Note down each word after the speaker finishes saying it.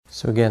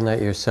So again,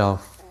 let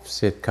yourself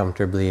sit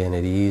comfortably and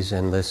at ease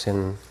and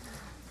listen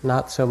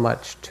not so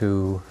much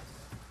to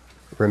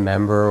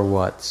remember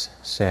what's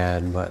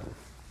said, but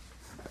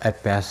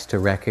at best to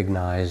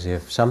recognize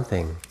if some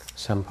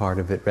part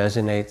of it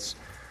resonates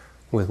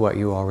with what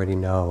you already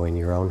know in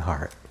your own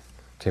heart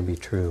to be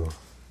true.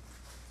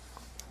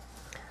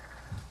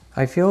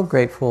 I feel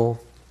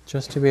grateful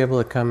just to be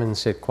able to come and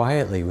sit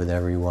quietly with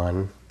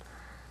everyone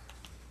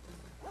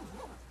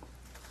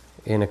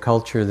in a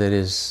culture that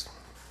is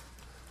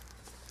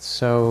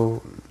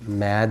so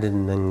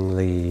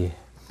maddeningly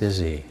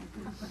busy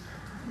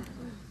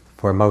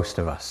for most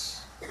of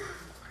us.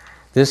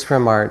 This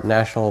from our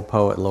National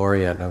Poet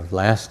Laureate of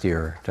last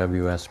year,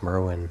 W.S.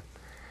 Merwin.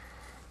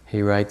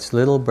 He writes,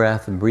 "Little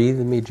breath, breathe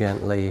me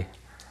gently,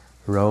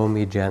 row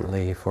me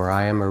gently, for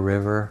I am a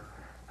river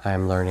I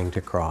am learning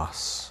to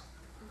cross."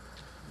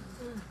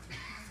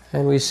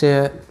 And we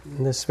sit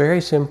in this very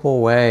simple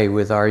way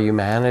with our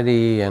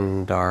humanity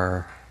and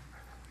our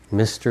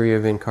mystery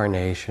of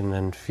incarnation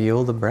and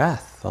feel the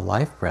breath, the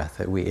life breath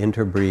that we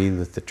interbreathe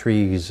with the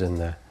trees and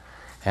the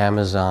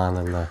Amazon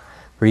and the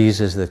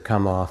breezes that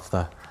come off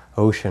the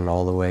ocean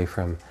all the way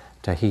from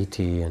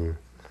Tahiti and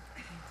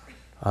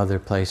other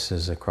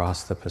places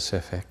across the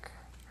Pacific.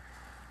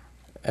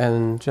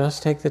 And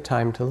just take the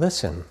time to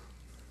listen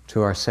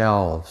to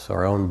ourselves,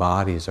 our own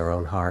bodies, our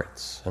own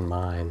hearts and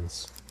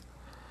minds.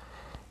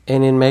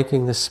 And in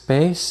making the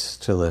space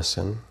to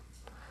listen,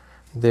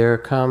 there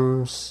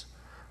comes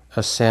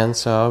a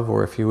sense of,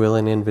 or if you will,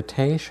 an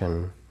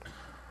invitation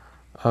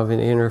of an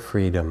inner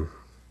freedom.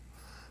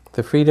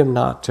 The freedom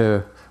not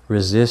to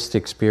resist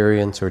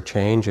experience or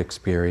change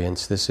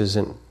experience. This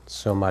isn't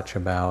so much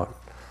about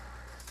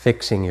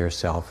fixing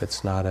yourself.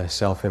 It's not a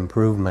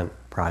self-improvement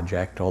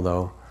project,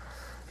 although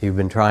you've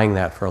been trying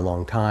that for a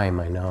long time,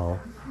 I know.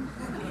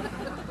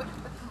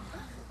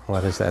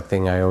 What is that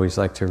thing I always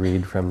like to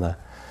read from the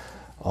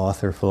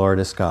author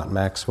Florida Scott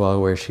Maxwell,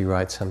 where she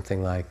writes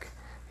something like,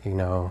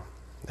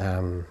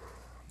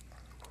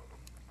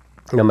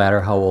 no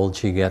matter how old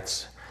she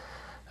gets,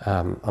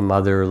 a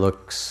mother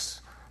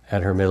looks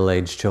at her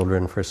middle-aged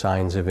children for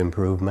signs of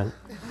improvement,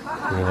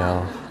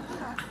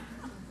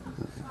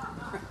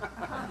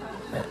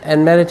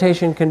 And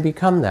meditation can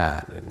become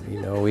that.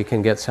 We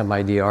can get some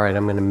idea, all right,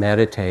 I'm going to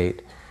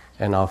meditate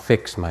and I'll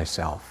fix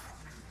myself.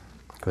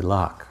 Good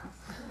luck,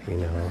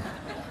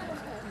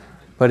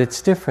 But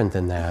it's different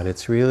than that.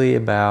 It's really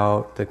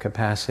about the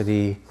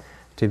capacity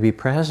to be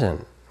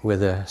present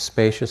with a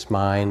spacious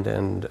mind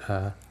and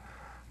a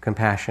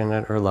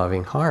compassionate or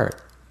loving heart.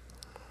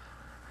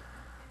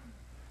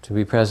 To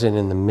be present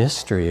in the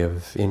mystery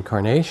of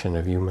incarnation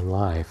of human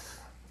life.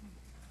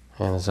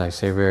 And as I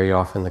say very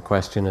often, the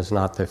question is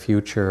not the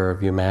future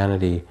of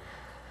humanity,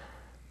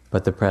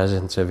 but the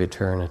presence of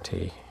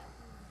eternity.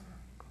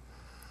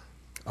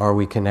 Are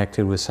we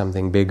connected with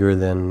something bigger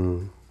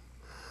than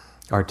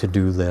our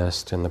to-do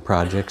list and the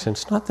projects? And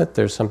it's not that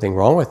there's something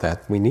wrong with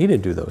that. We need to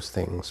do those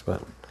things,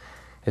 but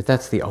if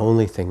that's the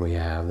only thing we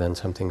have, then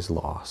something's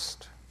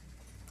lost.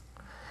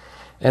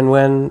 And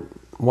when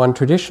one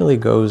traditionally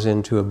goes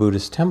into a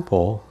Buddhist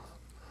temple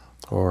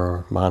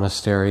or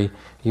monastery,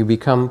 you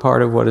become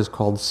part of what is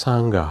called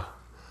Sangha.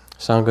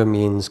 Sangha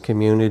means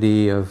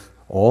community of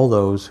all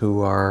those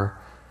who are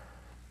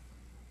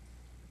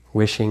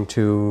wishing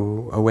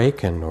to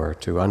awaken or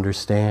to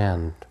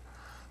understand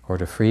or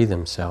to free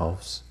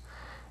themselves.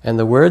 And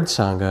the word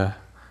Sangha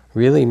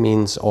really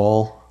means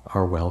all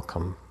are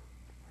welcome.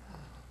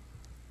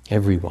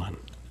 Everyone.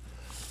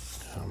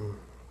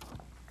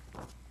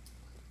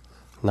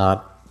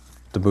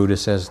 The Buddha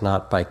says,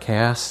 not by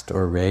caste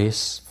or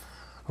race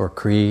or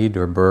creed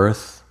or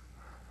birth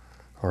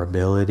or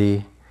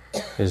ability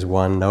is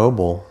one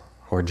noble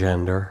or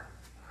gender,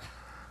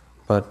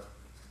 but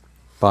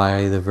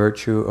by the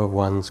virtue of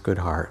one's good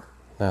heart.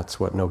 That's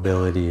what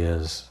nobility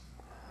is.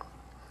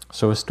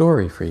 So a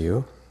story for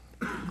you.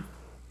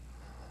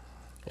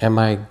 Am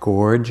I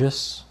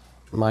gorgeous?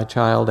 My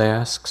child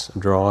asks,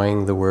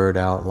 drawing the word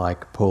out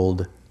like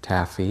pulled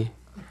taffy.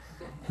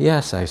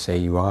 Yes, I say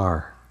you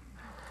are.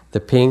 The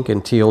pink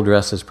and teal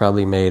dress is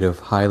probably made of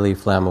highly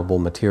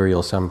flammable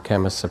material, some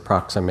chemist's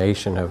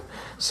approximation of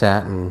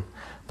satin.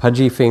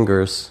 Pudgy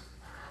fingers,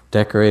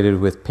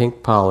 decorated with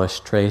pink polish,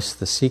 trace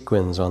the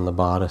sequins on the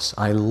bodice.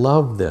 I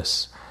love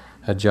this.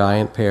 A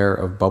giant pair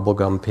of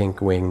bubblegum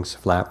pink wings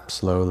flap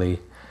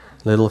slowly.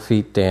 Little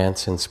feet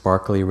dance in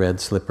sparkly red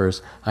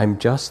slippers. I'm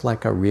just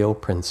like a real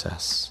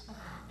princess.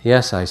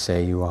 Yes, I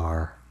say you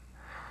are.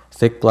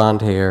 Thick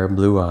blonde hair,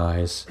 blue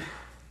eyes,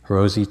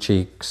 rosy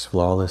cheeks,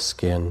 flawless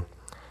skin.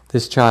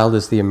 This child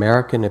is the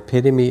American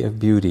epitome of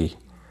beauty.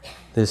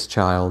 This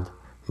child,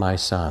 my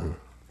son.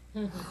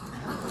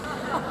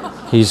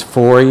 He's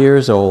 4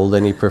 years old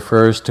and he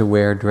prefers to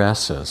wear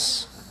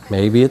dresses.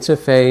 Maybe it's a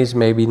phase,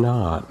 maybe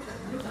not.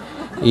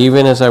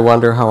 Even as I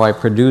wonder how I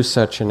produce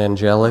such an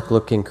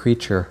angelic-looking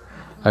creature,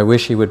 I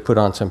wish he would put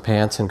on some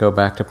pants and go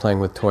back to playing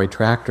with toy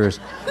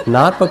tractors,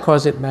 not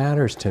because it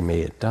matters to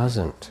me, it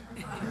doesn't,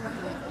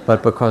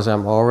 but because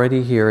I'm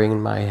already hearing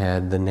in my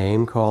head the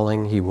name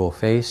calling he will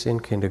face in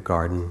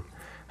kindergarten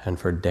and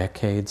for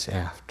decades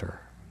after.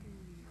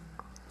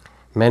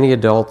 Many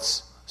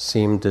adults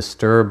seem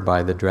disturbed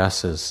by the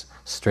dresses.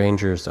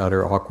 Strangers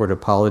utter awkward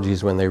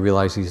apologies when they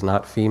realize he's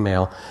not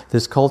female.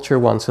 This culture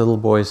wants little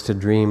boys to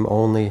dream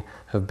only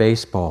of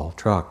baseball,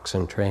 trucks,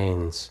 and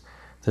trains.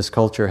 This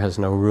culture has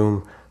no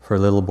room for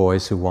little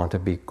boys who want to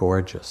be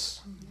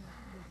gorgeous.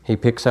 He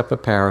picks up a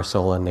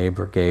parasol a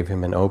neighbor gave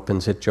him and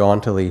opens it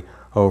jauntily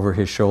over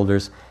his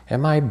shoulders.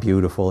 "Am I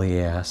beautiful?" he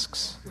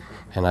asks.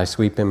 And I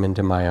sweep him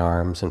into my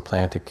arms and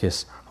plant a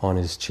kiss on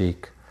his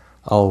cheek.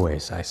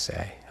 "Always," I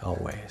say,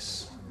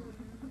 "always."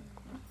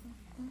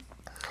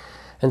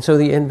 And so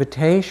the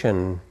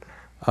invitation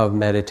of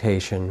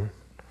meditation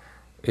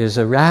is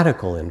a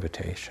radical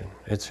invitation.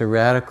 It's a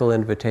radical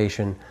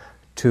invitation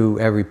to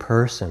every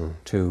person,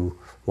 to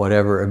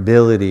whatever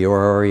ability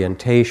or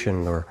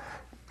orientation or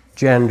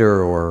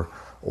gender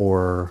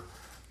or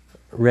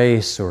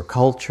race or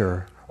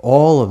culture.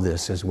 All of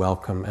this is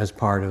welcome as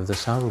part of the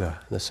Sangha.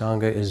 The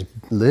Sangha is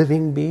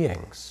living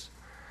beings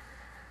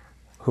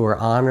who are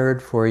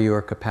honored for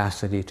your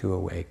capacity to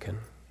awaken.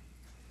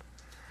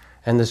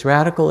 And this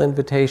radical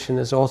invitation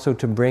is also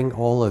to bring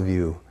all of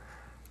you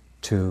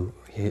to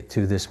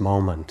this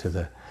moment, to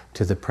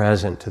the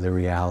present, to the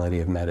reality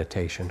of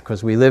meditation.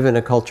 Because we live in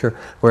a culture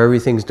where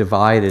everything's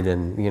divided,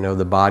 and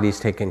the body's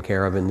taken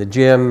care of in the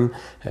gym,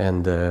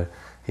 and the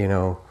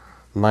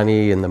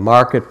money in the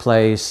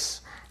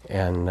marketplace,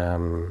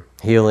 and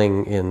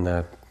healing in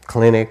the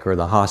clinic or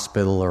the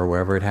hospital or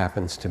wherever it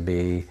happens to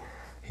be,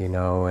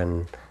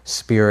 and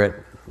spirit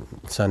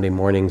Sunday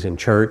mornings in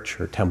church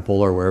or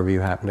temple or wherever you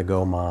happen to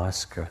go,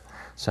 mosque or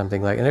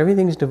something like that. And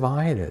everything's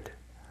divided.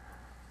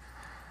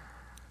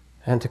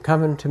 And to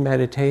come into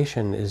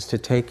meditation is to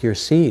take your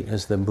seat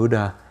as the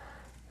Buddha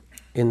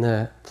in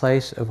the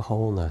place of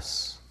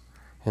wholeness,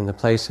 in the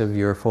place of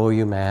your full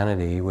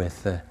humanity,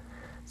 with the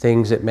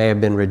things that may have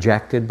been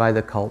rejected by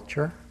the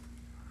culture,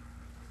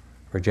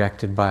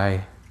 rejected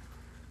by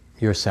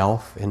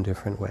yourself in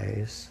different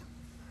ways.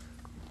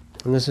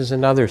 And this is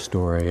another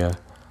story, a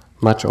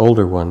much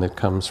older one that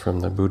comes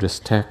from the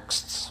Buddhist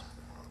texts.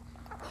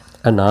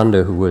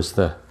 Ananda, who was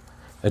the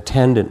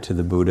attendant to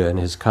the Buddha and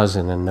his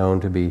cousin and known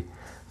to be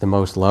the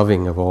most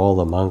loving of all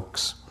the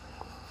monks,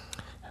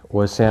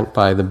 was sent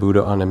by the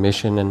Buddha on a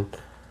mission, and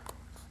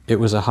it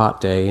was a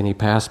hot day, and he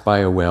passed by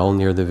a well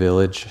near the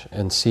village,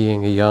 and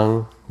seeing a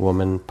young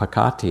woman,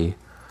 Pakati,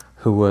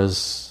 who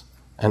was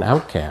an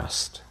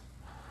outcast,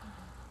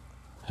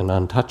 an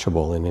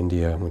untouchable in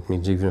India, which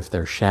means even if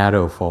their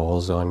shadow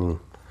falls on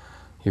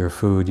your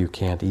food, you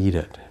can't eat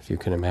it, if you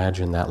can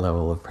imagine that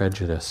level of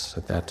prejudice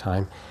at that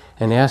time,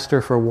 and asked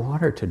her for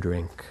water to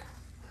drink.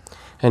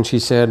 And she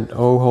said,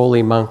 "O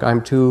holy monk,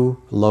 I'm too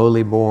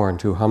lowly born,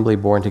 too humbly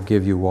born to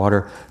give you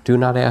water. Do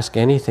not ask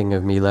anything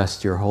of me,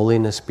 lest your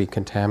holiness be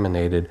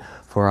contaminated,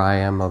 for I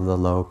am of the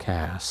low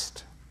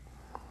caste."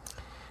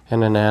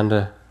 And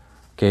Ananda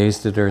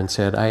gazed at her and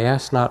said, "I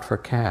ask not for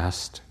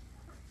caste,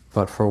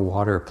 but for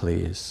water,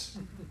 please."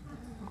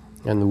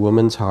 And the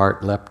woman's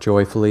heart leapt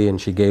joyfully, and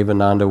she gave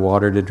Ananda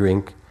water to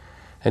drink,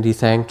 and he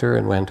thanked her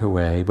and went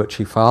away. But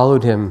she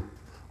followed him.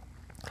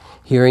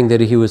 Hearing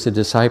that he was a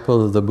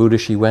disciple of the Buddha,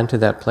 she went to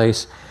that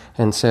place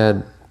and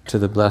said to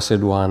the Blessed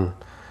One,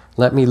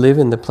 "Let me live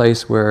in the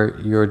place where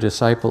your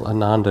disciple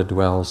Ananda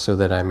dwells, so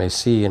that I may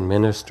see and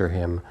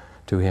minister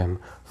to him,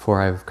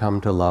 for I have come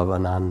to love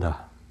Ananda."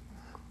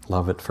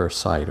 Love at first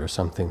sight or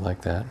something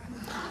like that.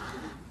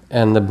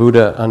 And the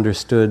Buddha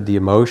understood the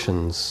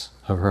emotions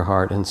of her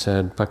heart and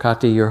said,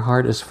 "Pakati, your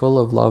heart is full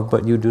of love,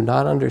 but you do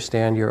not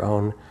understand your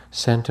own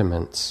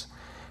sentiments.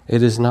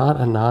 It is not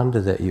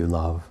Ananda that you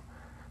love,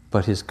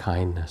 but his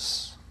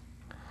kindness.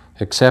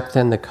 Accept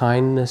then the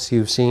kindness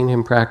you've seen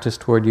him practice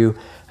toward you,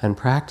 and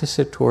practice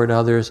it toward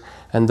others,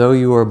 and though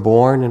you are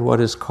born in what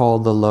is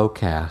called the low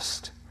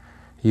caste,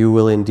 you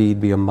will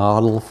indeed be a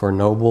model for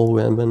noble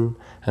women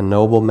and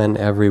noble men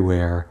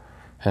everywhere,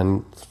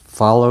 and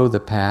follow the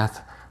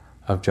path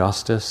of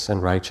justice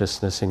and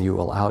righteousness, and you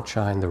will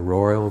outshine the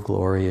royal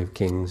glory of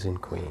kings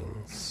and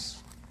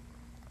queens."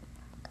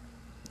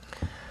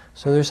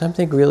 So there's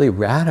something really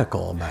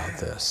radical about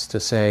this, to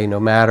say no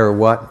matter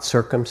what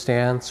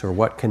circumstance or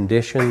what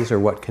conditions or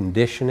what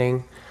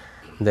conditioning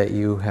that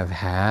you have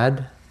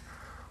had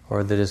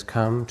or that has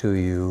come to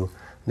you,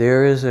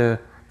 there is a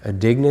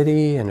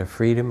dignity and a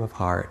freedom of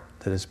heart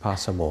that is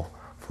possible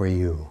for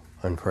you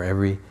and for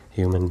every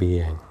human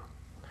being.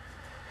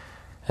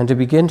 And to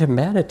begin to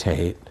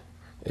meditate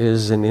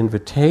is an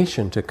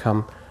invitation to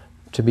come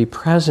to be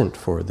present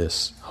for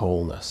this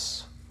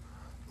wholeness,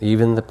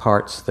 even the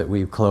parts that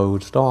we've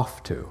closed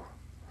off to.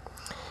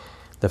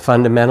 The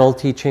fundamental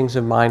teachings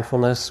of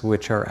mindfulness,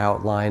 which are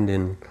outlined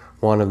in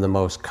one of the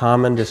most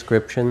common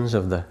descriptions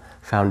of the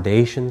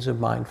foundations of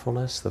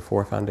mindfulness, the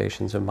 4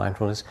 foundations of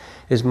mindfulness,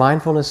 is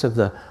mindfulness of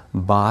the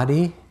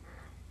body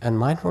and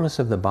mindfulness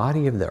of the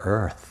body of the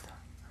earth.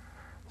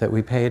 That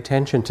we pay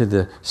attention to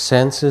the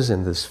senses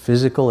and this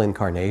physical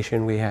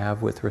incarnation we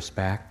have with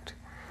respect,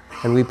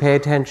 and we pay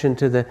attention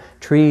to the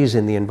trees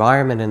and the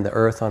environment and the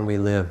earth on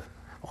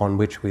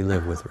which we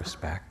live with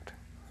respect.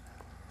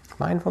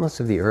 Mindfulness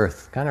of the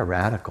earth, kind of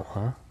radical,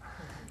 huh?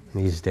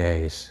 These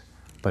days,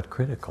 but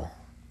critical.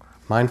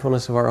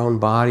 Mindfulness of our own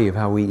body, of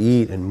how we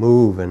eat and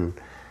move and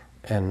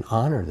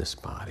honor this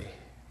body.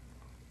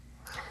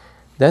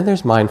 Then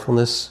there's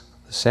mindfulness.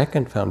 The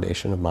second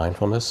foundation of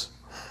mindfulness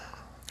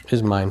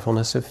is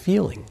mindfulness of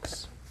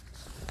feelings.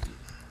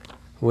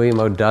 William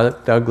O.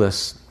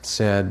 Douglas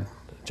said,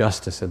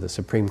 Justice of the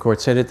Supreme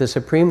Court, said at the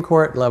Supreme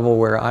Court level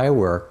where I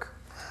work,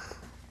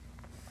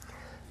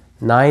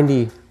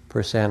 90%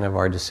 of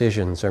our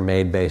decisions are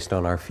made based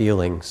on our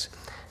feelings.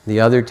 The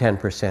other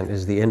 10%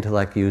 is the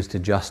intellect used to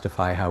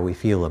justify how we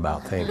feel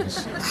about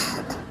things.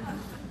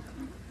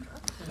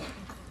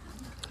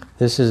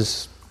 This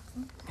is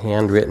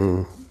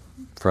handwritten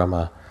from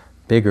a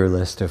bigger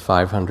list of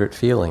 500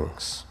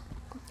 feelings.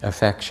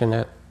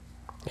 Affectionate,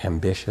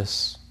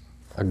 ambitious,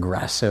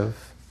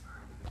 aggressive,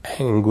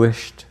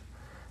 anguished,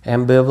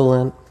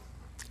 ambivalent,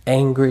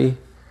 angry,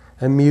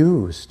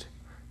 amused,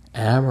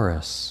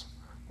 amorous,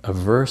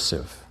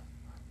 aversive,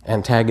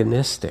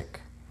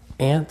 antagonistic,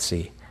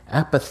 antsy,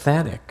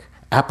 apathetic,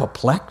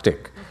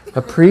 apoplectic,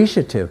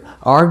 appreciative,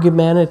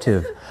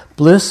 argumentative,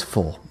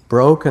 blissful,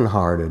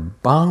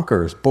 broken-hearted,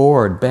 bonkers,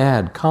 bored,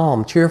 bad,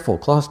 calm, cheerful,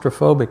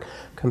 claustrophobic,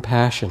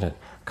 compassionate,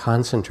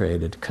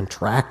 concentrated,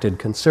 contracted,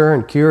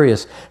 concerned,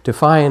 curious,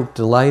 defiant,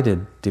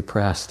 delighted,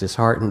 depressed,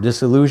 disheartened,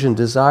 disillusioned,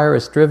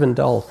 desirous, driven,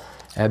 dull,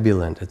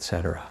 ebullient,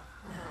 etc.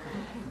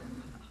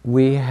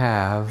 We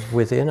have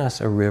within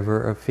us a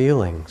river of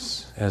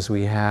feelings, as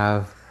we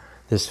have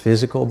this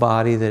physical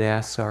body that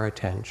asks our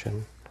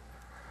attention.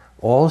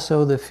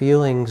 Also, the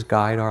feelings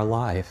guide our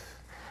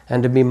life.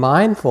 And to be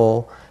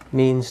mindful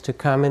means to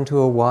come into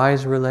a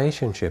wise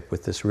relationship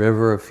with this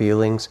river of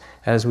feelings,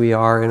 as we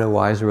are in a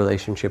wise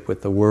relationship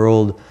with the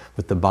world,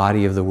 with the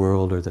body of the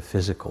world, or the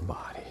physical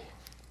body.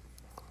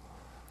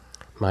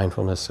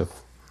 Mindfulness of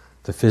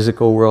the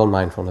physical world,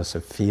 mindfulness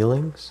of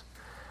feelings,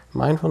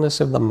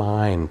 mindfulness of the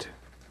mind,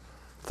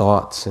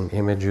 thoughts and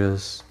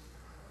images.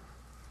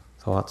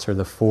 Thoughts are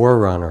the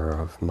forerunner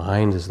of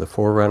mind, is the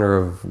forerunner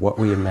of what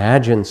we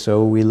imagine,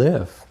 so we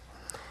live.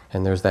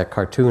 And there's that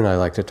cartoon I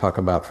like to talk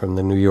about from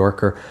the New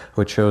Yorker,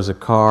 which shows a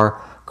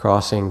car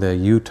crossing the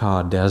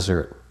Utah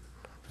desert,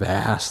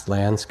 vast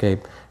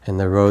landscape, and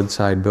the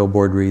roadside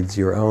billboard reads,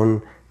 "Your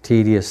own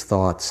tedious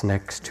thoughts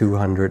next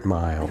 200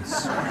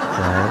 miles."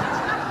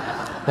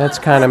 Right? That's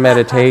kind of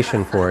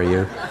meditation for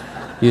you.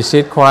 You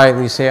sit quiet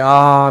and you say,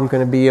 I'm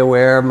going to be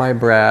aware of my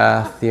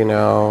breath,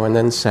 and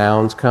then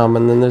sounds come,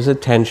 and then there's a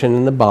tension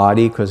in the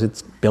body because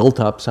it's built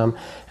up some,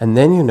 and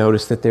then you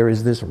notice that there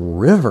is this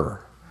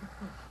river,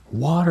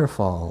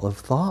 waterfall of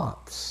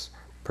thoughts,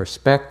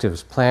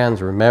 perspectives,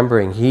 plans,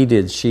 remembering, he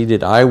did, she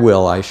did, I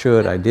will, I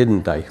should, I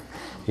didn't, and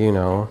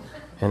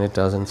it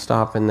doesn't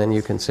stop, and then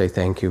you can say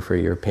thank you for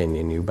your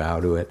opinion, you bow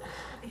to it.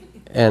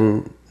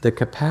 And the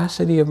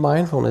capacity of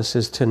mindfulness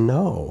is to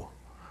know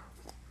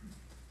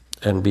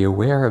and be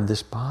aware of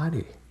this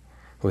body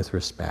with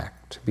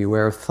respect, to be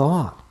aware of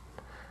thought.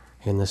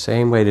 In the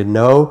same way, to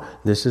know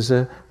this is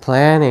a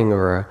planning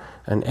or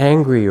an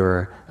angry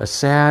or a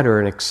sad or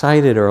an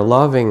excited or a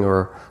loving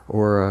or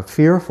a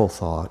fearful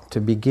thought,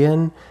 to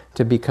begin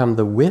to become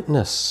the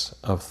witness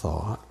of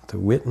thought, the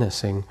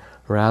witnessing,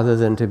 rather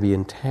than to be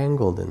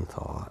entangled in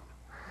thought.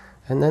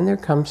 And then there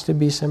comes to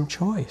be some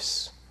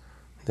choice.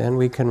 Then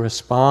we can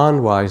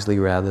respond wisely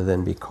rather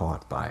than be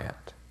caught by it.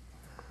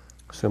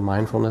 So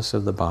mindfulness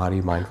of the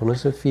body,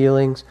 mindfulness of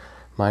feelings,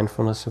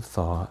 mindfulness of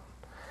thought.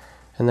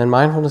 And then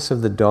mindfulness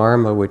of the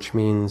Dharma, which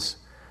means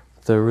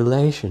the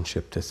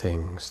relationship to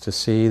things, to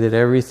see that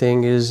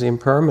everything is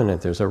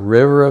impermanent. There's a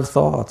river of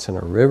thoughts and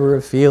a river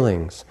of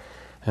feelings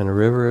and a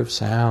river of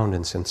sound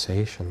and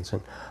sensations.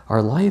 And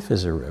our life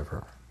is a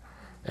river.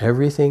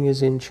 Everything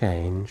is in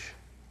change.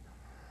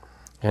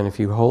 And if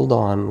you hold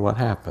on, what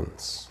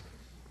happens?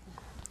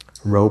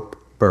 Rope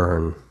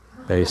burn,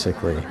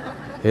 basically.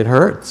 It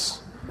hurts,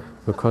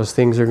 because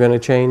things are going to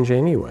change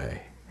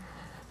anyway.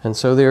 And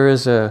so there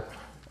is an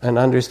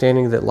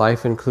understanding that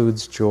life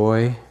includes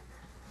joy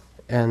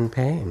and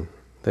pain,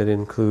 that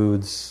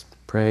includes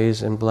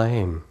praise and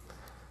blame,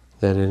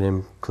 that it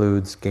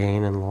includes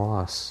gain and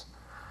loss,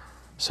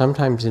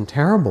 sometimes in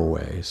terrible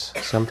ways,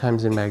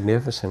 sometimes in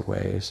magnificent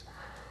ways.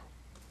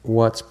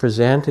 What's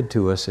presented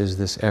to us is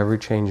this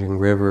ever-changing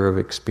river of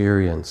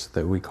experience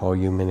that we call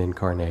human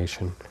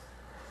incarnation.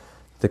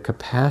 The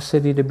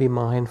capacity to be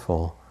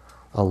mindful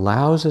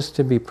allows us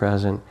to be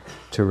present,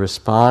 to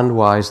respond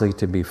wisely,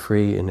 to be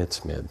free in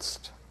its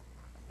midst.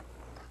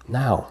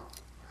 Now,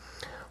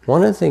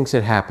 one of the things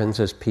that happens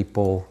as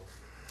people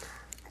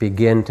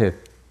begin to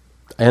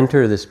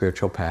enter the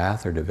spiritual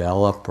path or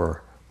develop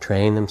or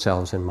train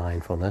themselves in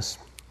mindfulness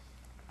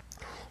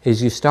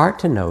is you start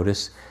to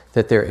notice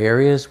that there are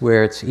areas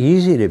where it's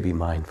easy to be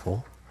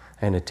mindful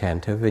and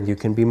attentive, and you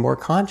can be more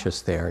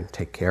conscious there and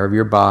take care of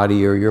your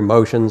body or your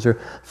emotions or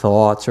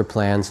thoughts or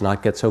plans,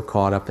 not get so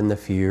caught up in the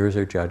fears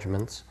or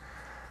judgments.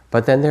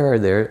 But then there are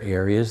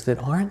areas that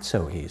aren't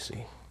so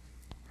easy,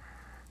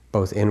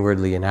 both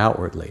inwardly and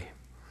outwardly.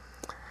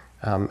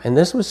 And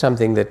this was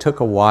something that took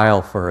a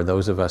while for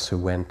those of us who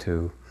went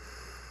to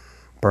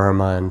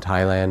Burma and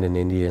Thailand and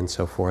India and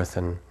so forth,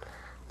 and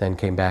then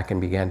came back and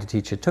began to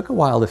teach. It took a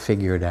while to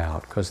figure it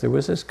out, because there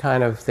was this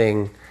kind of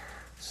thing,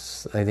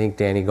 I think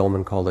Danny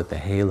Goleman called it the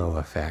halo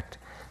effect.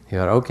 You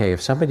thought, okay,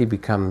 if somebody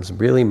becomes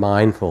really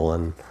mindful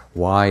and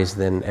wise,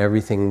 then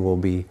everything will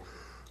be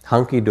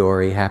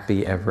hunky-dory,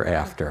 happy ever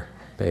after,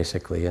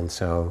 basically. And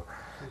so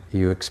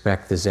you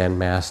expect the Zen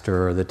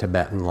master or the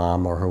Tibetan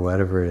Lama or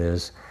whatever it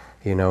is,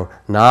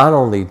 not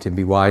only to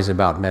be wise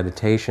about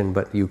meditation,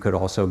 but you could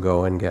also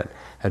go and get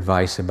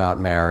advice about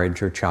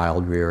marriage or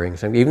child rearing,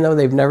 so even though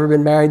they've never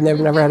been married and they've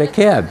never had a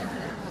kid,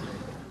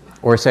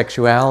 or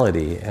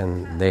sexuality,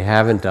 and they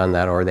haven't done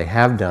that, or they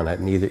have done it,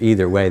 and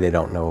either way they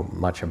don't know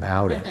much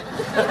about it,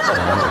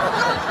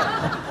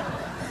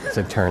 as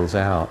it turns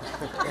out.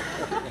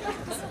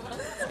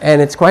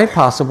 And it's quite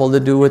possible to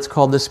do what's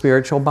called the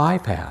spiritual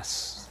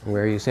bypass,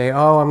 where you say,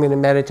 oh, I'm going to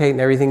meditate and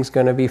everything's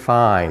going to be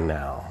fine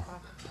now,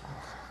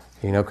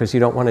 because you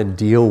don't want to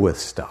deal with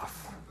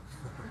stuff.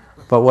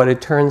 But what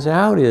it turns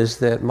out is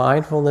that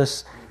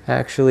mindfulness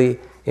actually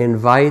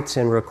invites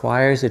and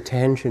requires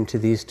attention to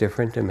these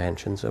different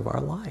dimensions of our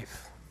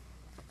life.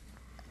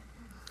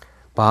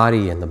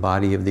 Body and the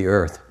body of the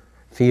earth,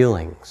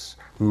 feelings,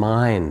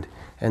 mind,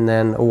 and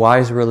then a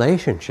wise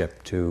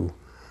relationship to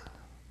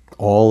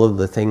all of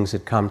the things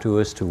that come to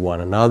us, to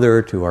one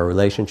another, to our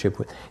relationship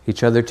with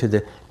each other, to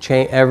the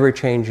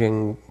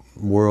ever-changing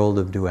world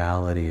of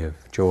duality, of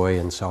joy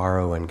and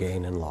sorrow and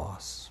gain and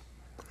loss.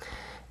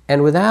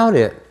 And without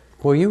it,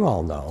 well, you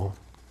all know,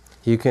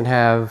 you can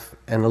have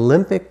an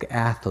Olympic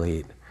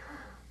athlete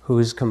who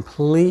is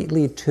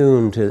completely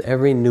tuned to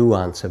every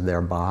nuance of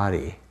their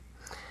body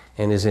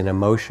and is an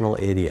emotional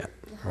idiot,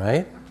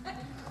 right?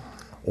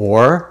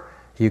 Or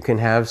you can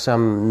have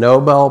some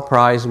Nobel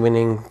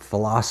Prize-winning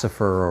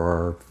philosopher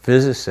or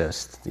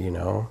physicist,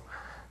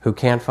 who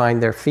can't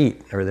find their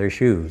feet or their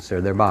shoes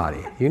or their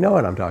body. You know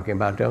what I'm talking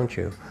about, don't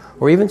you?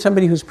 Or even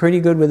somebody who's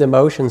pretty good with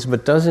emotions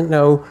but doesn't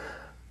know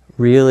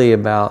really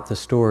about the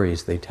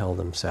stories they tell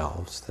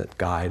themselves that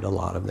guide a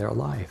lot of their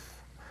life.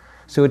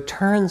 So it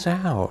turns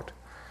out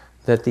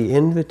that the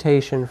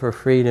invitation for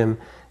freedom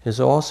is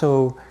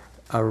also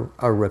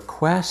a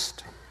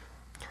request,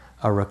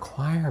 a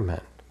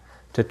requirement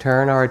to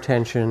turn our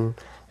attention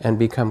and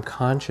become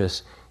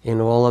conscious in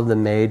all of the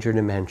major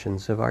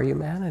dimensions of our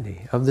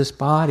humanity, of this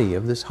body,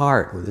 of this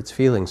heart with its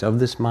feelings, of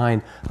this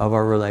mind, of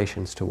our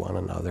relations to one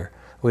another,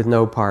 with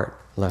no part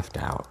left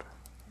out.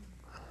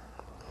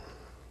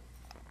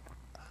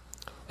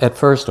 At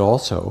first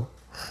also,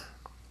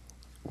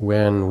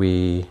 when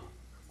we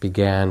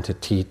began to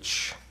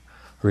teach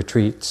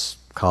retreats,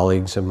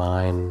 colleagues of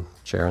mine,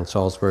 Sharon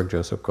Salzberg,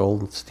 Joseph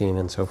Goldstein,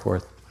 and so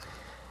forth,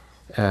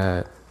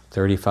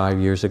 35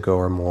 years ago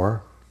or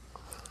more,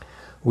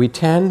 we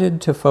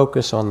tended to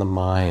focus on the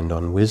mind,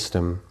 on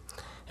wisdom,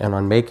 and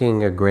on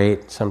making a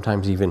great,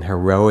 sometimes even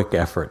heroic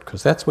effort,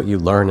 because that's what you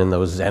learn in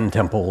those Zen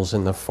temples,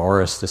 in the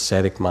forest,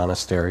 ascetic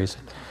monasteries.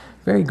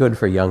 Very good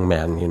for young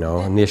men,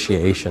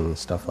 initiation,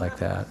 stuff like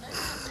that.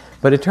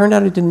 But it turned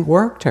out it didn't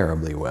work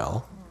terribly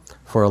well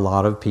for a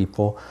lot of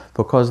people,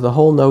 because the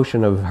whole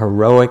notion of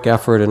heroic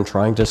effort and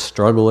trying to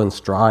struggle and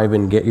strive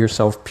and get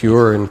yourself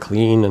pure and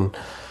clean and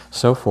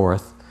so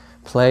forth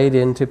played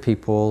into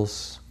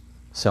people's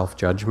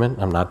self-judgment.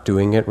 I'm not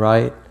doing it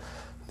right.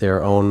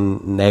 Their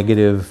own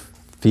negative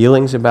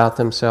feelings about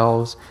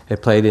themselves.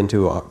 It played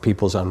into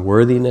people's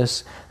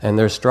unworthiness, and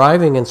their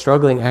striving and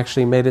struggling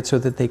actually made it so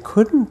that they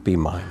couldn't be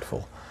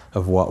mindful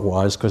of what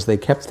was, because they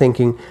kept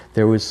thinking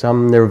there was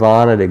some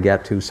nirvana to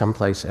get to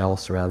someplace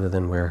else rather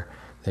than where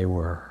they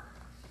were.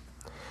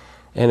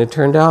 And it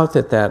turned out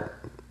that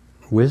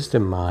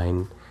wisdom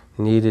mind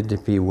needed to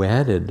be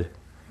wedded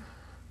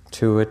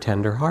to a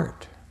tender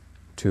heart,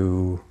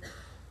 to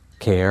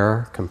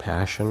care,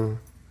 compassion,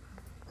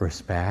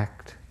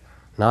 respect,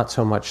 not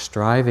so much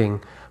striving,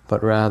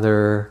 but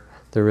rather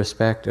the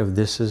respect of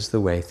this is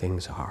the way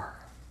things are.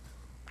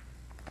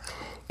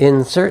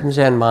 In certain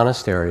Zen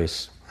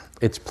monasteries,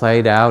 it's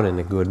played out in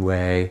a good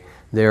way.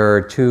 There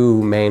are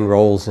two main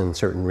roles in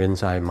certain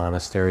Rinzai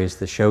monasteries,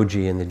 the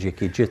Shoji and the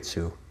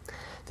Jikijitsu.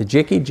 The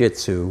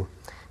Jikijitsu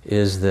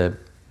is the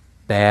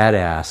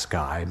badass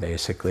guy,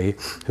 basically,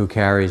 who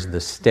carries the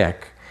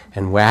stick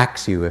and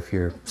whacks you if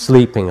you're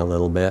sleeping a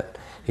little bit,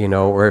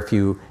 or if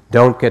you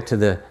don't get to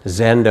the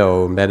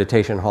Zendo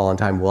meditation hall on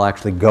time, we'll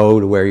actually go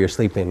to where you're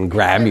sleeping and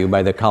grab you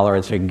by the collar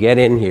and say, get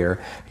in here,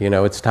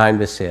 it's time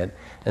to sit.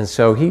 And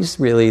so he's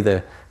really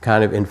the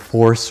kind of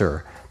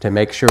enforcer to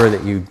make sure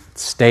that you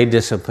stay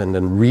disciplined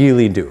and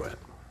really do it.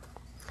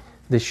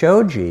 The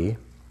Shoji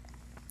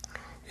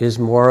is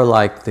more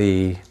like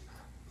the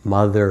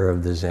mother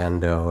of the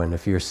Zendo, and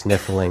if you're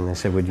sniffling, they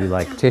say, would you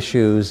like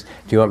tissues? Do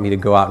you want me to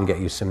go out and get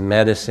you some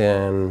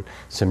medicine,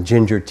 some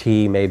ginger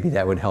tea? Maybe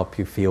that would help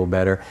you feel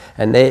better.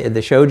 And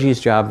the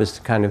Shoji's job is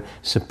to kind of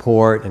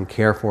support and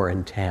care for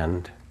and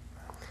tend.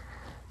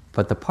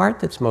 But the part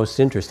that's most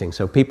interesting,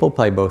 so people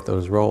play both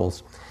those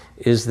roles,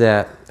 is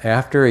that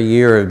after a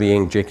year of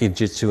being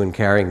Jikijitsu and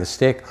carrying the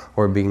stick,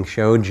 or being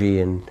Shoji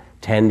and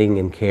tending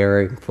and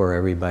caring for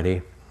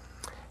everybody,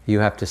 you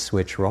have to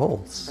switch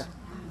roles.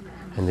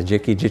 And the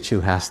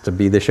Jiki-Jitsu has to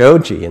be the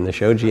Shoji, and the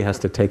Shoji has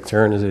to take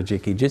turn as a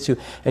Jiki-Jitsu.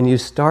 And you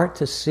start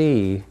to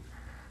see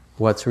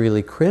what's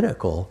really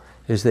critical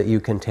is that you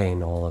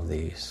contain all of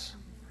these.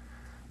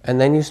 And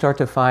then you start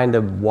to find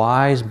a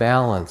wise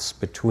balance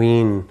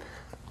between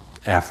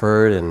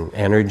effort and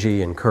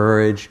energy and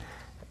courage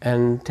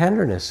and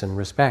tenderness and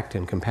respect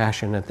and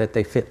compassion, and that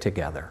they fit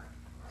together.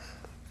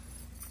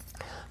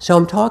 So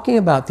I'm talking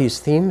about these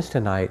themes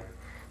tonight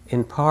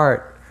in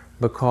part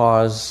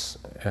because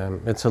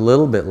it's a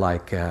little bit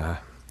like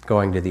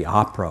going to the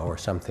opera or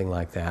something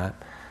like that.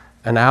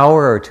 An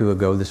hour or two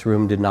ago, this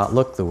room did not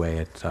look the way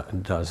it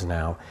does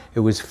now. It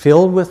was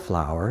filled with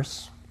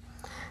flowers,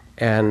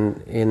 and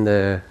in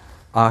the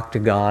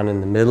octagon in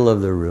the middle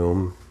of the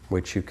room,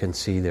 which you can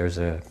see there's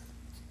a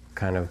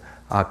kind of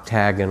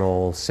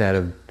octagonal set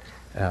of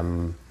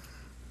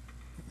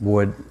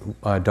wood,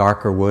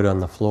 darker wood on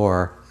the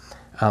floor,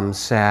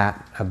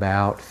 sat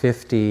about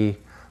 50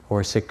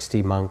 or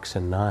 60 monks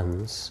and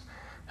nuns,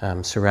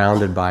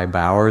 surrounded by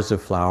bowers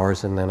of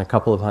flowers, and then a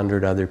couple of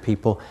hundred other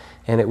people.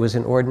 And it was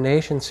an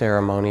ordination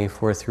ceremony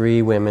for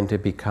 3 women to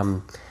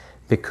become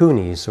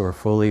bhikkhunis, or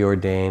fully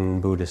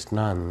ordained Buddhist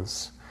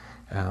nuns.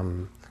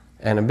 And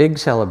a big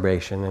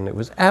celebration, and it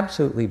was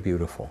absolutely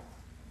beautiful.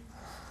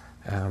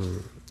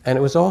 And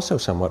it was also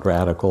somewhat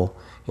radical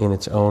in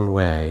its own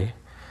way.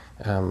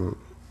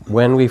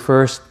 When we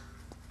first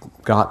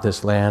got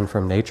this land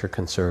from Nature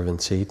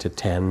Conservancy to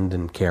tend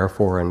and care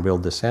for and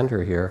build the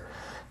center here,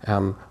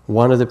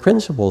 one of the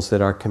principles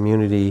that our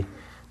community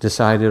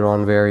decided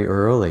on very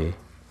early,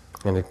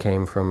 and it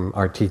came from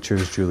our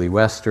teachers Julie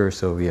Wester,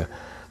 Sylvia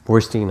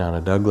Borstein,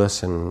 Anna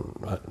Douglas, and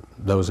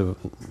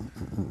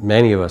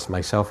many of us,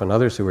 myself and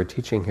others who were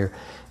teaching here,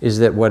 is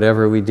that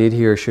whatever we did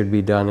here should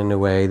be done in a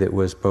way that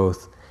was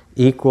both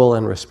equal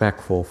and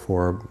respectful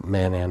for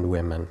men and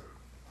women.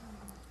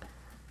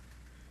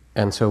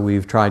 And so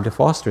we've tried to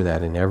foster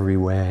that in every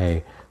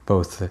way,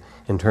 both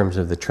in terms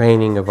of the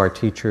training of our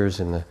teachers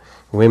and the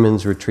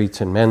women's retreats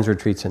and men's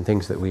retreats and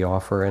things that we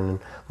offer, and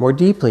more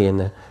deeply in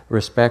the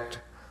respect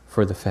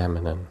for the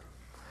feminine.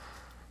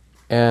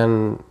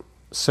 And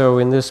so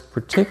in this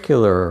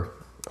particular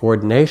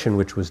ordination,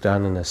 which was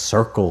done in a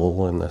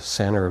circle in the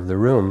center of the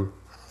room,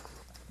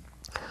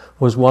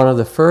 was one of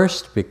the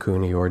first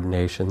bhikkhuni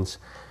ordinations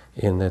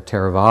in the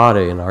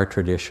Theravada, in our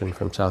tradition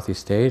from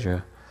Southeast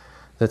Asia,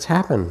 that's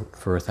happened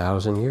for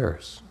 1,000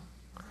 years.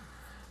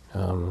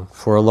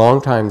 For a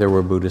long time there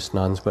were Buddhist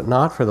nuns, but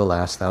not for the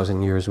last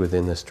 1,000 years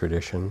within this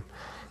tradition.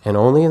 And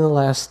only in the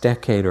last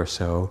decade or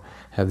so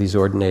have these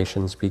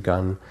ordinations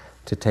begun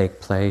to take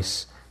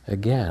place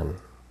again.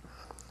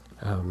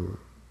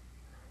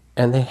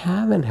 And they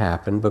haven't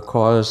happened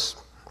because,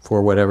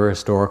 for whatever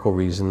historical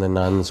reason, the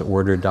nuns'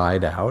 order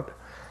died out.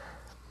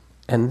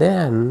 And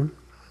then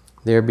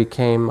there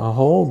became a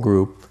whole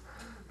group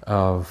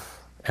of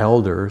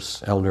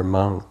elders, elder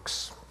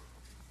monks,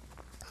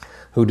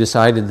 who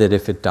decided that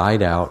if it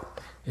died out,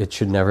 it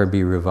should never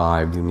be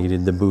revived. You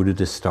needed the Buddha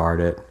to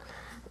start it.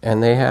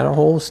 And they had a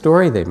whole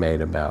story they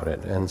made about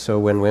it. And so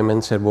when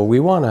women said, well, we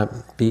want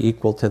to be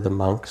equal to the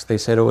monks, they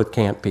said, oh, it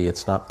can't be,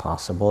 it's not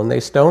possible. And they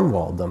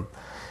stonewalled them.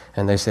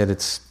 And they said,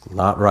 it's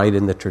not right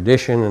in the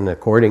tradition and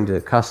according to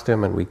the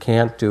custom, and we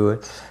can't do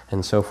it,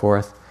 and so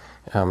forth.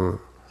 And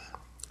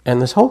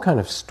this whole kind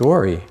of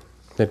story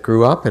that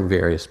grew up in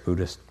various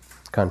Buddhist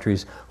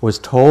countries was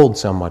told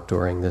somewhat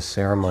during this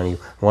ceremony.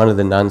 One of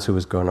the nuns who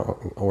was going to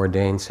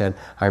ordain said,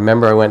 I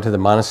remember I went to the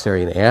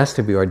monastery and asked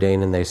to be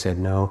ordained, and they said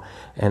no.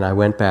 And I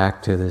went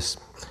back to this,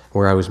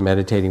 where I was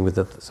meditating with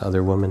this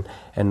other woman,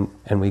 and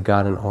we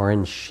got an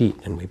orange sheet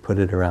and we put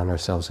it around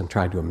ourselves and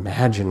tried to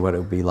imagine what it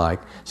would be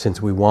like,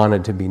 since we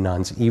wanted to be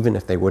nuns, even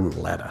if they wouldn't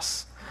let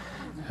us.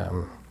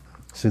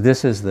 So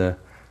this is the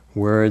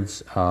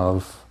words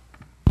of,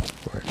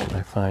 where can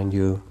I find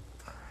you?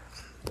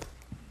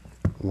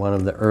 One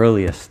of the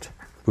earliest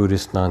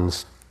Buddhist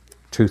nuns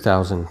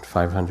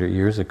 2,500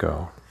 years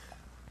ago.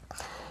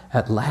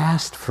 At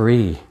last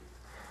free.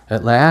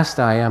 At last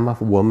I am a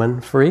woman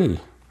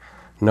free.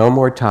 No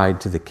more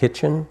tied to the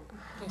kitchen,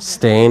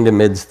 stained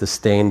amidst the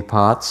stained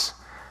pots.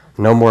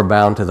 No more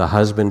bound to the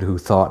husband who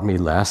thought me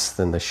less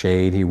than the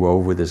shade he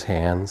wove with his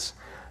hands.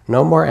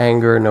 No more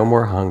anger, no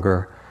more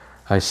hunger.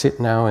 I sit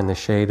now in the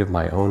shade of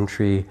my own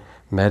tree,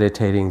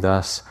 meditating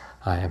thus.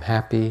 I am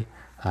happy,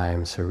 I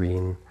am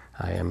serene,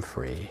 I am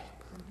free.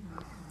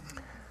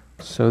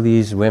 So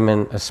these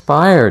women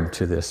aspired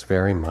to this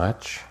very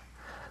much,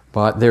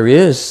 but there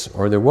is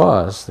in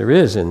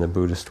the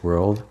Buddhist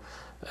world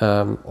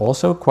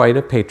also quite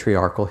a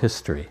patriarchal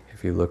history,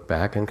 if you look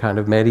back, and kind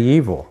of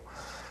medieval.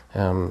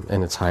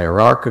 And it's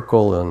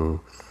hierarchical and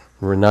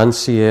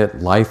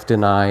renunciate,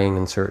 life-denying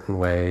in certain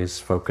ways,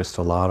 focused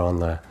a lot on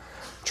the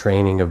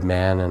training of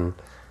man, and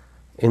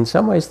in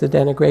some ways the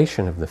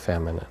denigration of the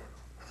feminine.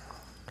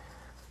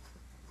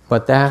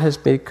 But that has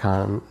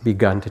begun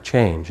to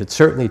change. It's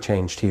certainly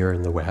changed here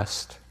in the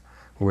West,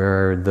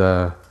 where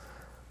the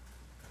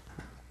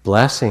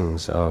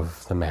blessings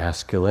of the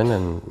masculine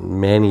and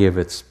many of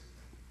its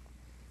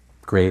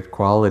great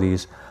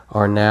qualities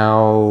are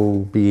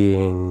now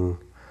being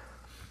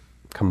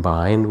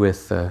combined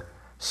with the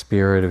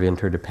spirit of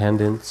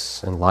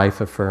interdependence and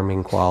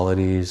life-affirming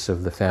qualities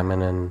of the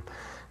feminine,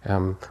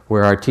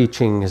 where our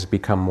teaching has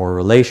become more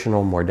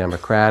relational, more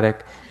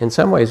democratic. In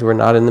some ways, we're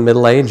not in the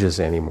Middle Ages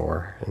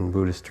anymore in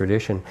Buddhist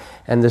tradition.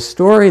 And the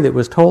story that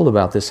was told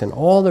about this and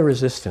all the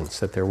resistance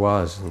that there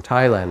was in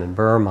Thailand and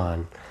Burma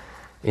and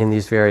in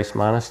these various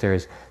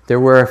monasteries, there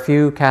were a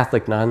few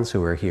Catholic nuns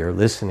who were here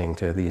listening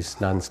to these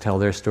nuns tell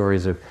their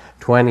stories of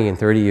 20 and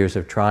 30 years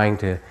of trying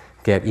to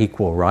get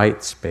equal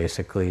rights,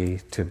 basically,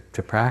 to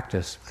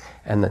practice.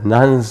 And the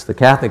nuns, the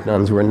Catholic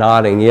nuns, were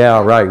nodding,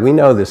 yeah, right, we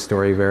know this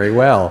story very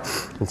well.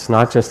 It's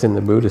not just in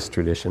the Buddhist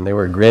tradition. They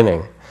were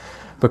grinning.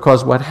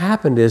 Because what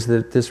happened is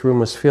that this room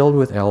was filled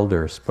with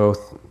elders,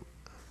 both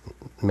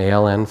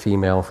male and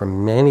female,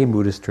 from many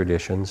Buddhist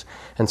traditions.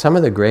 And some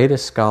of the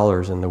greatest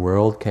scholars in the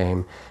world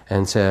came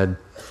and said,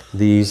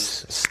 these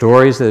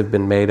stories that have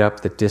been made up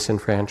that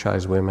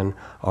disenfranchise women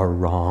are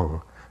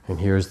wrong. And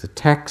here's the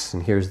text,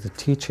 and here's the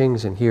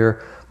teachings, and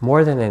here,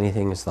 more than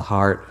anything, is the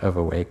heart of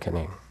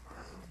awakening.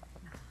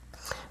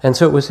 And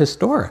so it was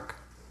historic.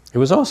 It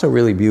was also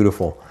really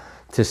beautiful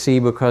to see,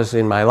 because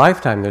in my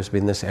lifetime there's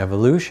been this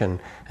evolution.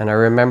 And I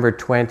remember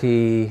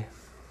 20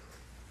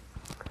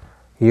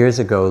 years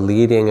ago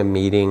leading a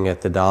meeting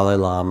at the Dalai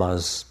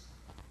Lama's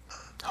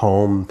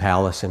home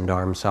palace in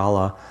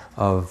Dharamsala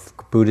of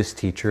Buddhist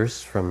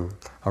teachers from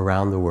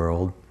around the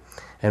world.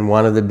 And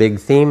one of the big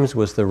themes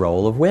was the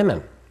role of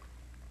women.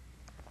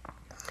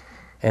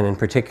 And in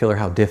particular,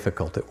 how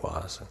difficult it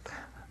was.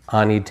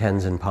 Ani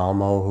Tenzin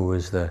Palmo, who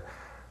was the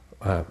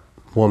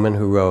woman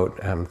who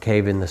wrote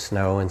Cave in the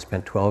Snow and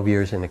spent 12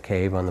 years in a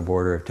cave on the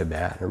border of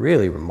Tibet, a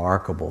really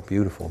remarkable,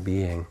 beautiful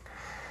being,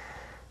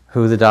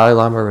 who the Dalai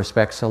Lama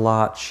respects a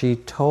lot, she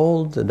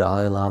told the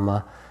Dalai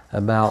Lama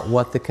about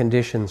what the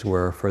conditions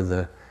were for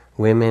the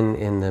women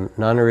in the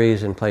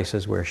nunneries and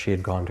places where she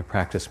had gone to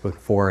practice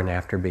before and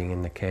after being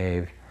in the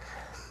cave.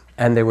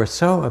 And they were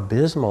so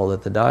abysmal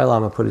that the Dalai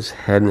Lama put his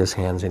head in his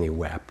hands and he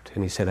wept.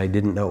 And he said, I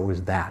didn't know it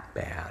was that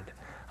bad.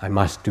 I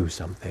must do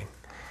something.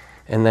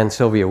 And then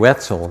Sylvia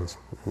Wetzel,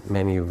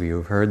 many of you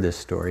have heard this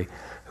story,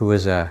 who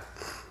was a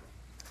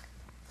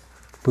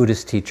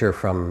Buddhist teacher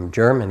from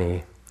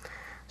Germany,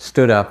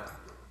 stood up.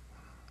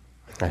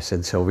 I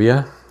said,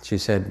 Sylvia, she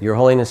said, Your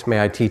Holiness,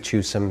 may I teach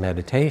you some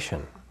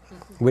meditation?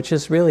 Which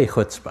is really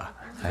chutzpah,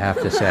 I have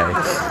to say.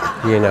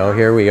 You know,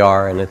 here we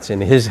are, and it's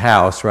in his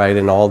house, right,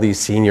 and all these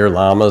senior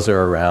lamas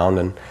are around,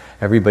 and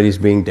everybody's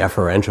being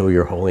deferential,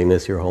 Your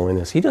Holiness, Your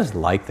Holiness. He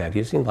doesn't like that. He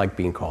doesn't like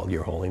being called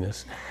Your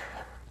Holiness.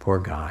 Poor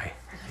guy.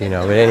 You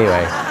know, but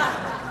anyway.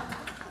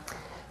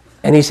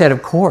 And he said,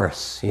 of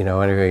course, you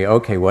know, and I go,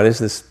 okay, what is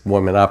this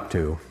woman up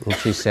to? And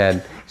she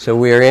said, so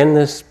we're in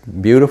this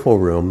beautiful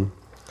room,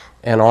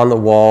 and on the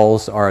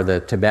walls are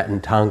the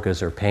Tibetan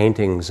tankas, or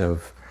paintings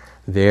of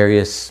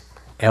various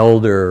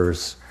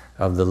elders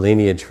of the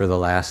lineage for the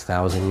last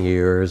 1,000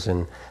 years,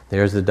 and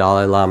there's the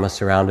Dalai Lama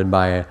surrounded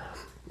by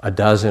a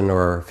dozen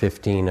or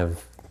 15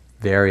 of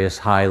various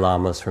high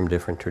lamas from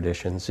different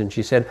traditions. And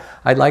she said,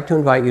 I'd like to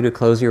invite you to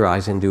close your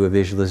eyes and do a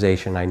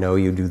visualization. I know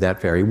you do that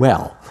very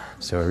well.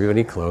 So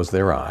everybody closed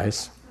their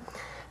eyes.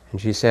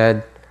 And she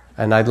said,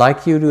 and I'd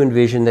like you to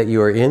envision that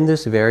you are in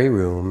this very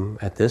room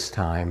at this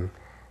time,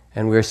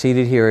 and we're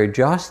seated here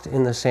just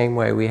in the same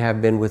way we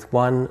have been, with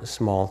one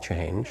small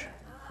change.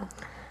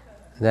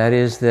 That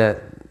is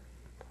that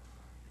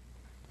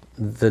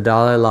the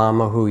Dalai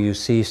Lama who you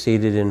see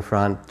seated in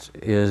front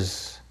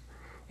is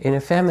in a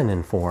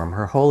feminine form,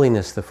 Her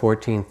Holiness the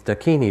 14th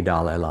Dakini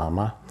Dalai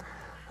Lama,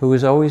 who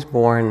was always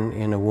born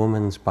in a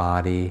woman's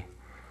body,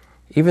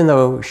 even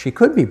though she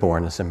could be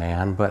born as a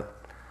man,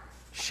 but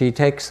she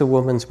takes the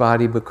woman's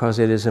body because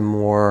it is a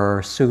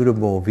more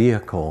suitable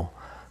vehicle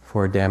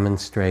for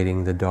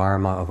demonstrating the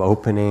Dharma of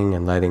opening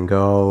and letting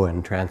go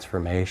and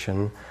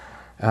transformation.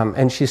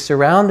 And she's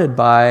surrounded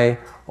by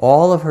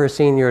all of her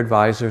senior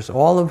advisors,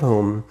 all of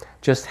whom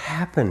just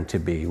happen to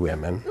be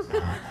women.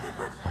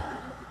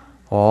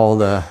 All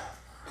the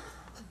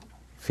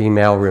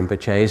female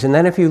Rinpoches. And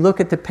then if you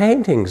look at the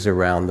paintings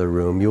around the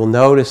room, you'll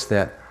notice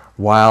that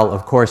while,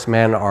 of course,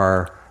 men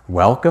are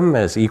welcome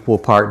as equal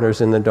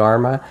partners in the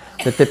Dharma,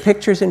 that the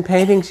pictures and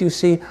paintings you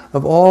see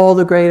of all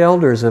the great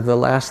elders of the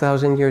last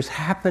 1,000 years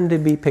happen to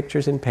be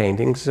pictures and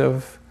paintings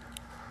of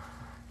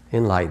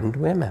enlightened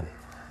women.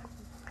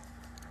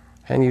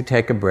 And you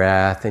take a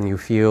breath and you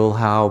feel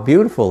how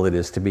beautiful it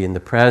is to be in the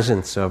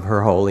presence of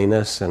Her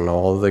Holiness and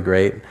all the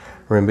great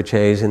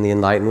Rinpoches and the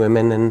enlightened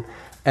women.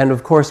 And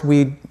of course,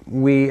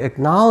 we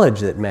acknowledge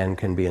that men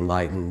can be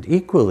enlightened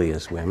equally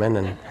as women.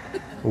 And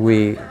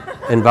we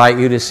invite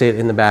you to sit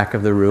in the back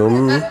of the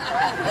room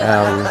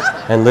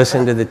and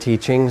listen to the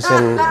teachings.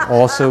 And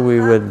also, we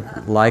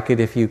would like it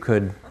if you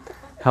could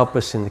help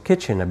us in the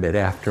kitchen a bit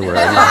afterward.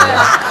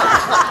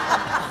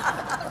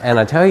 And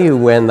I tell you,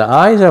 when the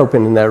eyes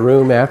opened in that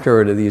room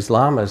afterward of these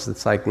lamas,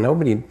 it's like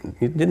you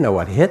didn't know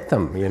what hit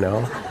them, you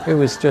know. It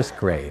was just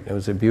great. It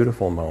was a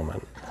beautiful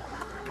moment.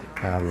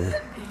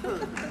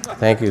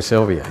 Thank you,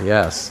 Sylvia.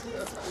 Yes.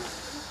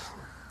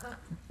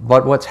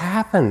 But what's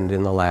happened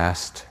in the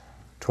last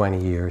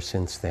 20 years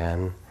since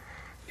then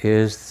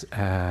is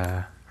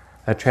a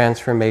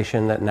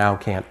transformation that now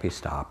can't be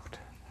stopped.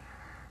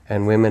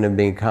 And women have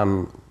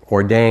become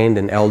ordained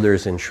and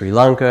elders in Sri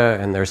Lanka,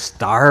 and they're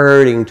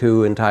starting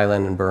to in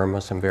Thailand and Burma,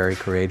 some very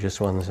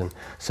courageous ones, and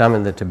some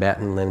in the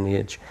Tibetan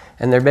lineage.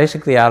 And they're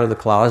basically out of the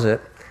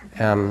closet,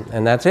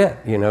 and that's it,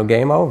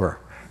 game over,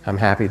 I'm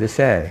happy to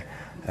say.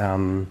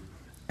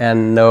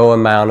 And no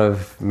amount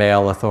of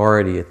male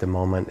authority at the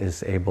moment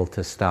is able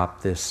to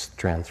stop this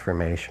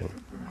transformation.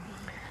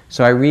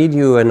 So I read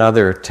you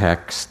another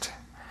text,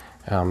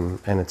 and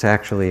it's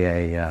actually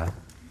a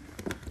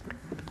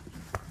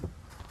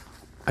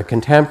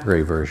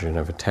contemporary version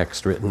of a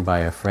text written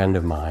by a friend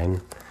of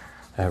mine,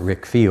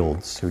 Rick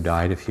Fields, who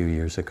died a few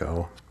years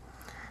ago.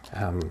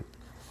 And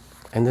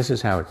this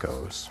is how it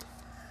goes.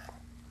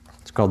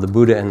 It's called The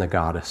Buddha and the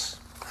Goddess.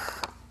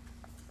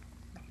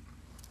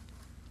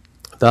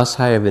 Thus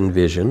I have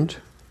envisioned,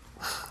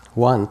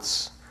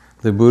 once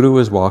the Buddha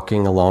was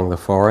walking along the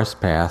forest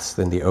paths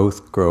in the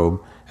oak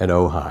grove at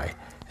Ojai.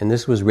 And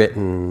this was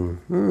written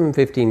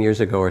 15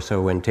 years ago or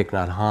so when Thich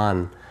Nhat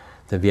Hanh,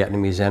 the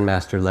Vietnamese Zen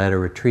master, led a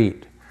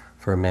retreat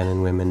for men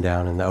and women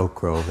down in the oak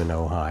grove in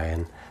Ojai.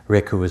 And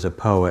Rick, who was a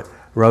poet,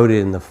 wrote it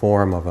in the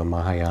form of a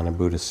Mahayana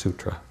Buddhist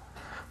sutra.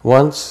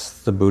 Once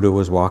the Buddha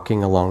was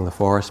walking along the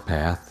forest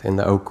path in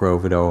the oak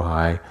grove at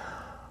Ojai,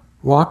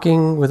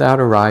 walking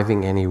without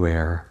arriving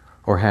anywhere,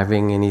 or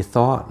having any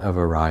thought of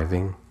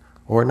arriving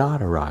or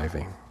not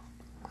arriving.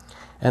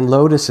 And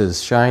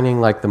lotuses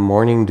shining like the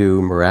morning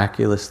dew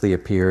miraculously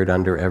appeared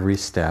under every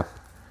step,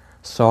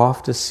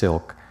 soft as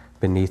silk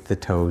beneath the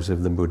toes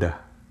of the Buddha.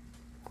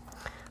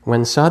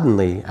 When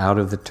suddenly, out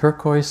of the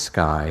turquoise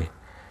sky,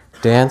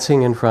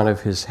 dancing in front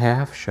of his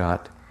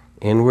half-shut,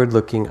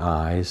 inward-looking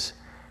eyes,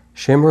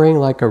 shimmering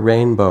like a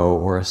rainbow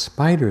or a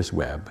spider's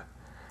web,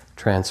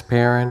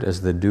 transparent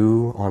as the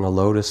dew on a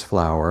lotus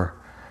flower,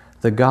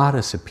 the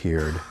goddess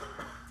appeared,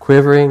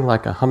 quivering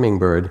like a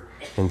hummingbird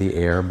in the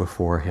air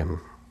before him.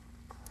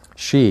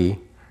 She,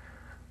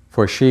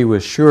 for she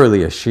was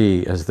surely a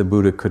she, as the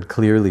Buddha could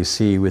clearly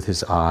see with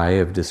his eye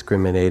of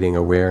discriminating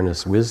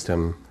awareness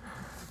wisdom,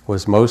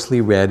 was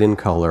mostly red in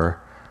color,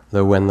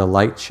 though when the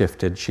light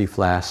shifted, she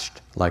flashed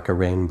like a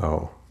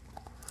rainbow.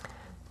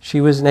 She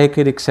was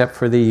naked except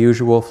for the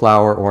usual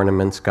flower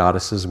ornaments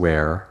goddesses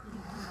wear.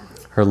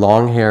 Her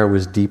long hair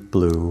was deep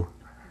blue,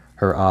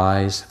 her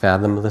eyes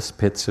fathomless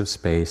pits of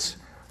space,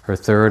 her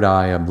third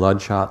eye a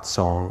bloodshot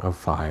song of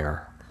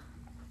fire.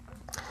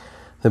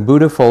 The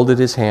Buddha folded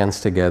his hands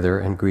together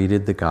and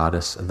greeted the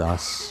goddess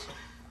thus: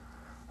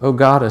 "O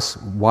goddess,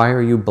 why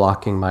are you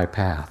blocking my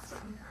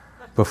path?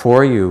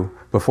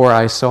 Before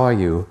I saw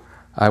you,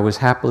 I was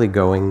happily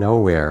going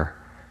nowhere.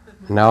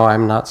 Now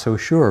I'm not so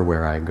sure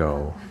where I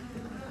go."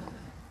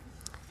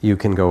 "You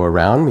can go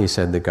around me,"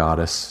 said the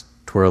goddess,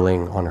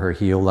 twirling on her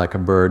heel like a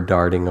bird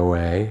darting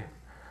away,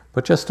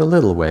 "but just a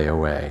little way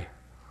away.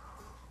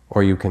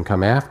 Or you can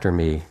come after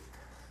me,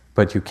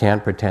 but you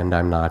can't pretend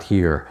I'm not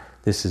here.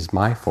 This is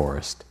my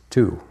forest,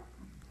 too."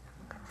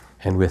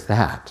 And with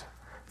that,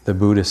 the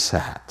Buddha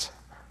sat,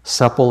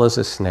 supple as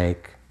a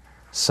snake,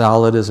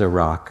 solid as a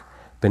rock,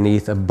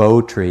 beneath a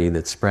bow tree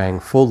that sprang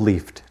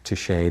full-leafed to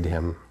shade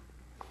him.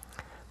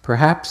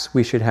 "Perhaps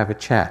we should have a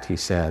chat," he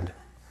said.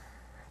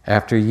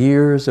 "After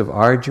years of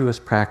arduous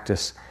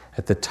practice,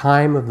 at the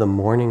time of the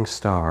morning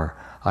star,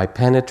 I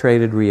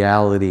penetrated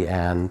reality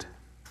and—"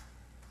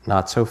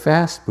 "Not so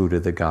fast, Buddha,"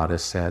 the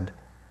goddess said.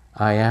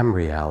 "I am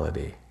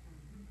reality."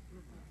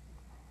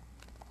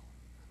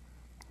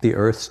 The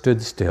earth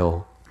stood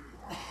still.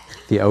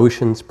 The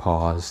oceans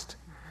paused.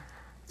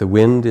 The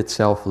wind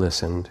itself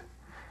listened.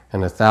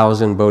 And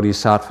 1,000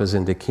 bodhisattvas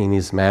and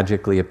dakinis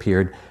magically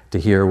appeared to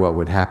hear what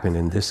would happen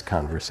in this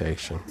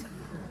conversation.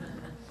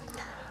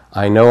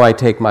 "I know I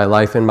take my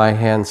life in my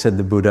hand," said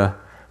the Buddha,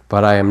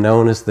 "but I am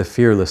known as the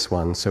fearless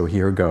one, so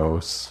here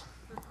goes."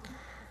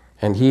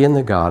 And he and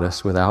the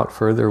goddess, without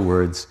further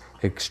words,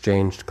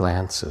 exchanged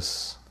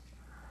glances.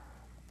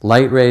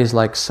 Light rays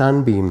like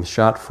sunbeams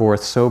shot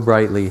forth so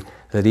brightly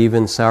that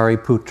even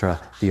Sariputra,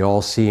 the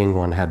all-seeing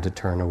one, had to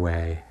turn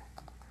away.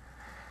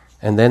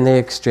 And then they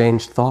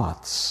exchanged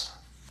thoughts,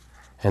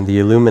 and the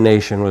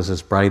illumination was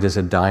as bright as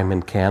a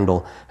diamond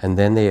candle, and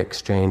then they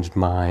exchanged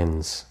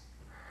minds,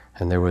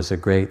 and there was a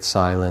great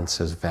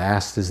silence as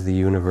vast as the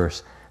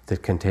universe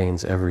that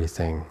contains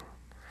everything.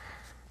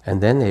 And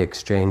then they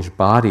exchanged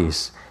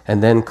bodies,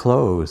 and then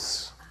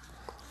clothes.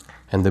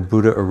 And the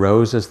Buddha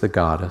arose as the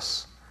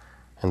goddess,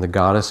 and the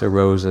goddess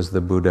arose as the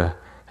Buddha,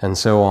 and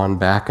so on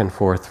back and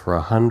forth for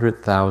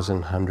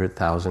 100,000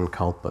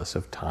 kalpas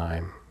of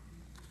time.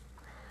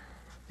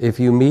 If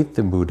you meet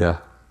the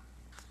Buddha,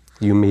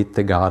 you meet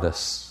the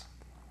goddess.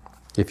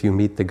 If you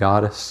meet the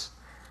goddess,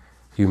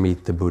 you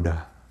meet the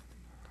Buddha.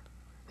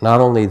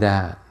 Not only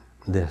that,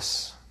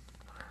 this.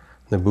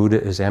 The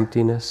Buddha is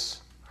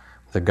emptiness,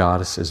 the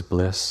goddess is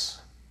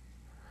bliss.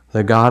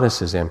 The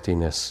goddess is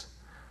emptiness,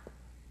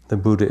 the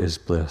Buddha is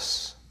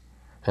bliss.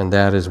 And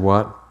that is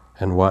what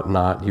and what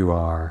not you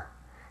are.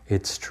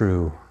 It's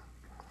true.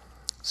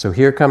 So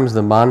here comes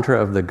the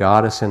mantra of the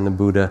goddess and the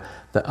Buddha,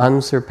 the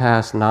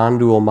unsurpassed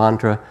non-dual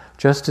mantra.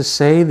 Just to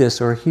say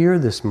this or hear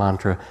this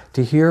mantra,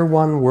 to hear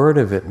one word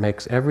of it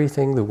makes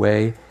everything the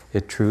way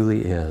it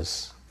truly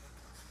is.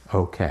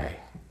 Okay.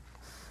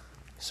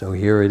 So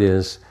here it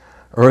is.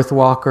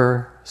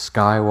 Earthwalker,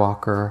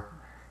 Skywalker,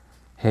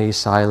 hey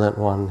silent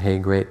one, hey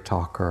great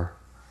talker.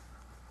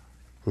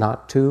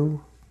 Not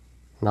two,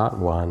 not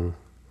one,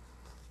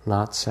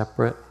 not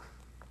separate,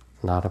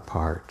 not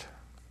apart.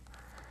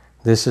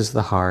 This is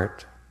the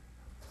heart.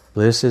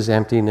 Bliss is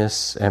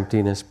emptiness,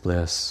 emptiness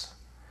bliss.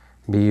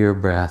 Be your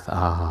breath,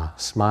 ah,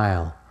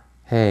 smile,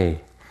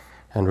 hey,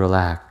 and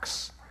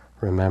relax.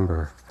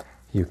 Remember,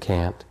 you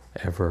can't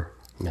ever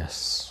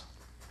miss.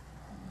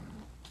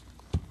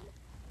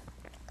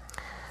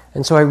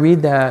 And so I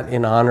read that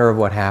in honor of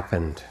what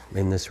happened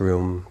in this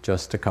room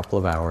just a couple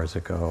of hours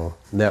ago.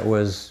 That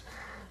was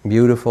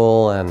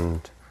beautiful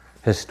and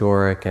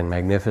historic and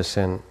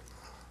magnificent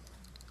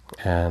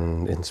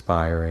and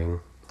inspiring.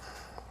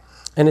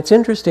 And it's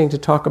interesting to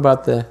talk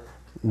about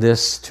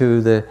this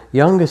to the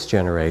youngest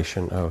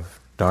generation of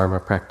Dharma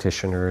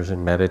practitioners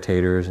and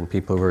meditators and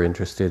people who are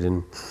interested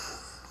in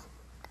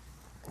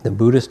the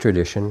Buddhist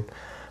tradition,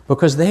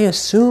 because they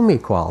assume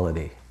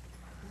equality.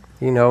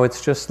 You know,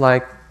 it's just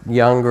like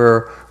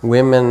younger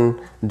women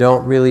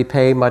don't really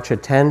pay much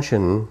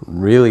attention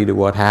really to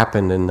what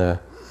happened in the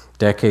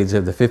decades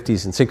of the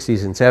 50s and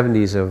 60s and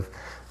 70s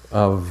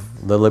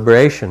of the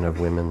liberation of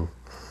women.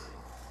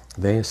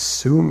 They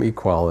assume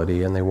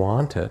equality and they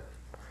want it.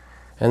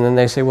 And then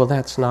they say, well,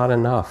 that's not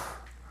enough.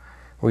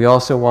 We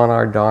also want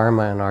our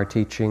Dharma and our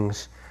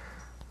teachings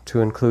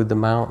to include the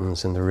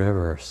mountains and the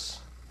rivers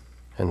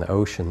and the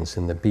oceans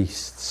and the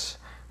beasts.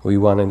 We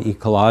want an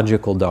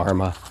ecological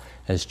Dharma.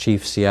 As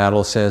Chief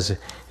Seattle says,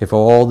 if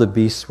all the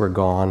beasts were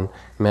gone,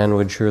 men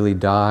would surely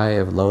die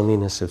of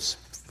loneliness of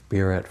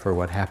spirit, for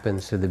what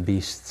happens to the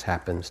beasts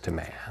happens to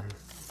man.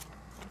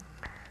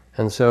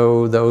 And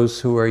so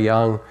those who are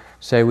young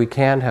say we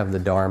can't have the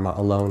Dharma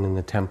alone in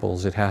the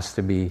temples. It has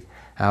to be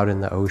out in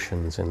the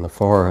oceans, in the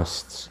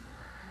forests.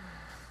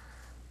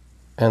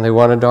 And they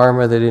want a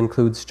Dharma that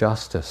includes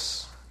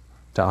justice,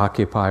 to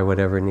occupy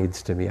whatever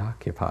needs to be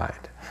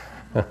occupied.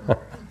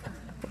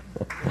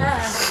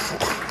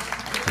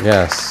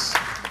 Yes.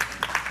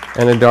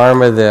 And a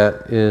Dharma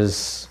that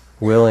is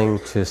willing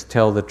to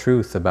tell the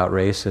truth about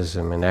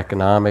racism and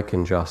economic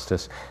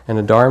injustice, and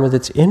a Dharma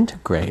that's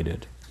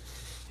integrated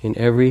in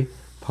every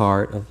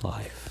part of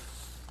life.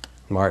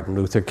 Martin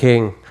Luther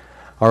King: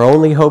 our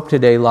only hope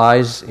today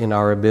lies in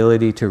our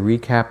ability to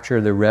recapture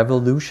the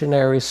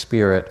revolutionary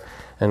spirit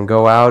and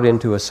go out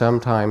into a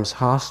sometimes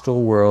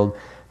hostile world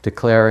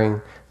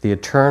declaring the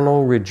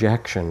eternal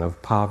rejection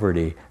of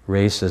poverty,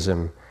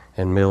 racism,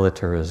 and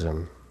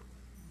militarism.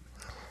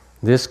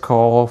 This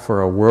call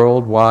for a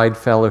worldwide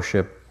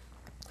fellowship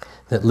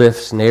that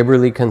lifts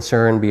neighborly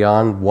concern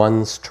beyond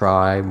one's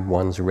tribe,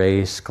 one's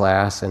race,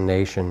 class, and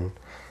nation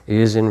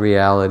is in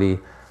reality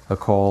a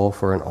call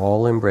for an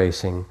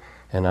all-embracing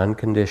and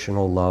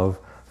unconditional love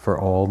for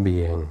all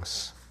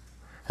beings.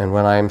 And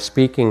when I'm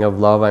speaking of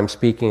love, I'm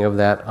speaking of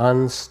that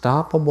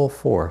unstoppable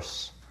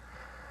force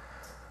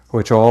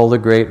which all the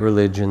great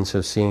religions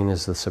have seen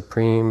as the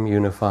supreme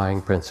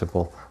unifying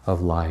principle of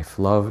life.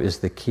 Love is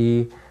the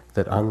key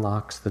that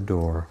unlocks the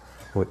door,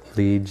 which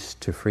leads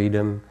to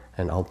freedom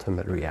and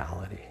ultimate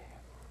reality.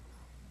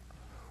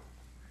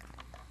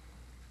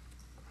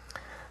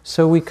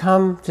 So we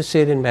come to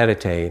sit and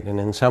meditate, and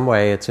in some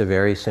way it's a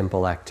very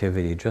simple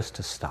activity, just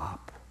to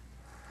stop.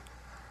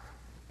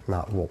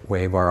 Not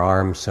wave our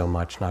arms so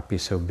much, not be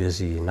so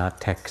busy,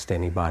 not text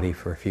anybody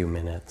for a few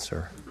minutes,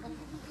 or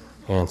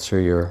answer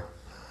your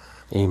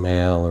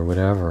email or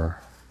whatever.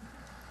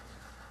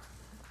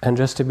 And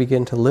just to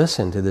begin to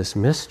listen to this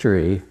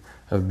mystery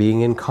of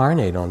being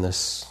incarnate on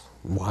this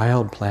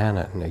wild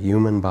planet in a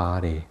human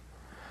body.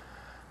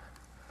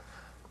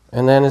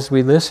 And then as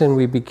we listen,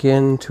 we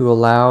begin to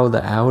allow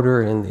the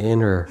outer and the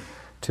inner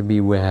to be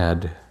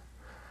wed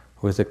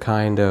with a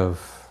kind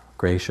of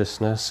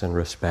graciousness and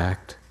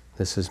respect.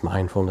 This is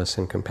mindfulness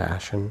and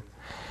compassion.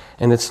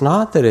 And it's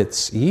not that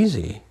it's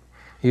easy.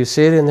 You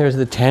sit and there's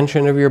the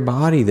tension of your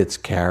body that's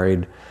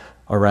carried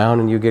around,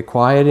 and you get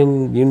quiet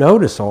and you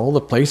notice all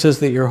the places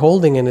that you're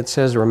holding, and it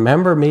says,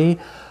 remember me.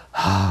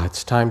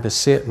 It's time to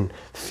sit and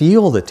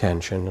feel the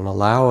tension and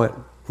allow it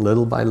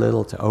little by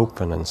little to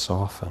open and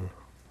soften.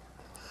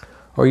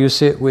 Or you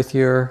sit with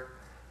your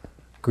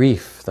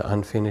grief, the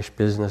unfinished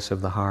business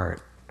of the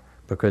heart,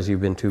 because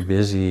you've been too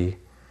busy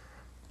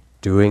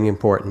doing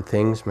important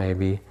things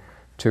maybe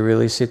to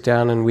really sit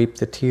down and weep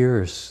the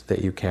tears that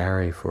you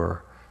carry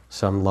for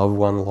some loved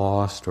one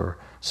lost, or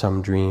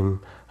some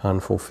dream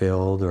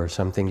unfulfilled, or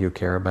something you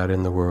care about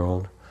in the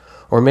world.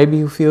 Or maybe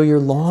you feel your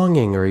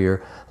longing or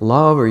your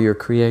love or your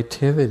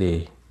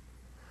creativity.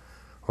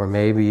 Or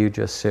maybe you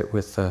just sit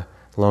with the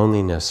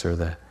loneliness or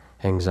the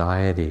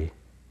anxiety,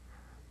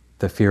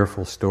 the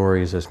fearful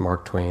stories, as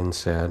Mark Twain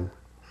said.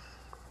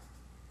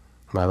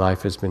 My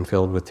life has been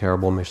filled with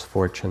terrible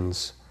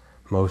misfortunes,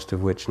 most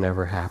of which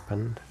never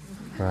happened,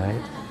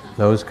 right?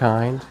 those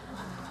kind,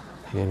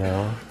 you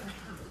know.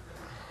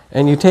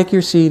 And you take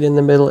your seat in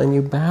the middle and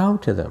you bow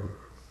to them.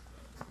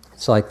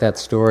 It's like that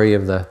story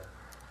of the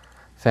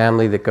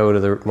family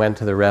that went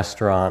to the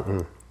restaurant,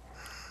 and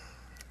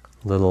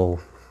little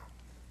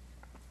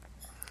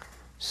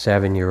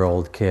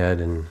 7-year-old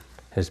kid and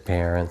his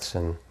parents,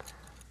 and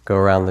go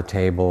around the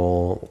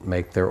table,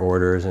 make their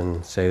orders,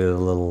 and say to the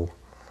little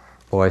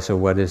boy, "So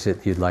what is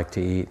it you'd like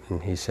to eat?"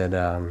 And he said,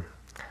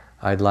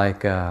 "I'd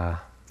like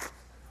a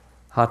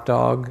hot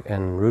dog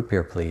and root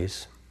beer,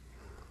 please."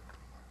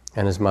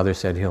 And his mother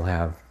said, "He'll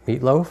have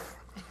meatloaf,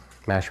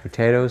 mashed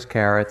potatoes,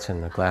 carrots,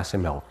 and a glass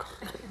of milk."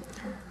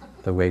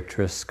 The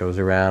waitress goes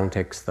around,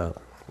 takes the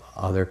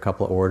other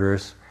couple of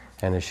orders,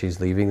 and as she's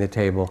leaving the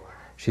table,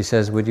 she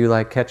says, "Would you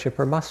like ketchup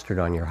or mustard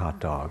on your hot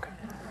dog?"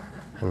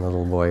 And the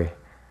little boy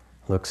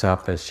looks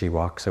up as she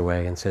walks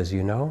away and says,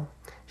 "You know,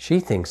 she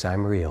thinks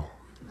I'm real."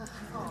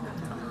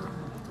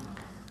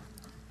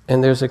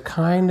 And there's a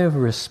kind of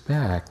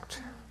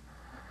respect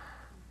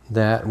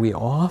that we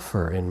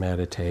offer in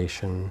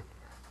meditation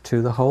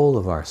to the whole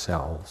of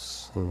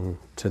ourselves, and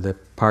to the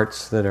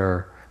parts that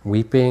are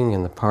weeping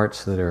and the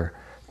parts that are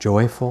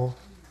joyful,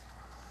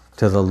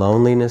 to the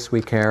loneliness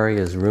we carry.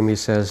 As Rumi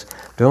says,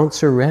 don't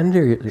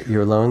surrender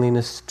your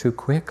loneliness too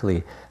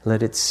quickly.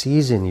 Let it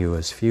season you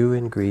as few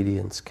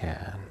ingredients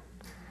can.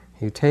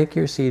 You take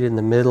your seat in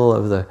the middle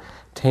of the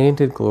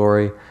tainted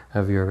glory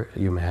of your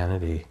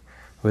humanity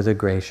with a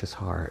gracious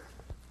heart,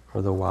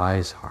 or the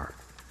wise heart.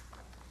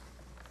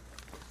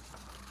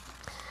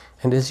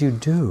 And as you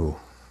do,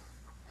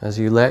 as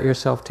you let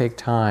yourself take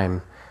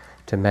time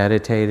to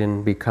meditate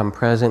and become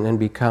present and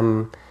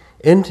become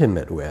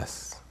intimate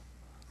with,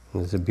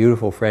 there's a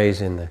beautiful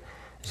phrase in the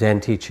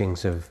Zen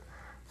teachings of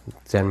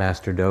Zen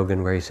Master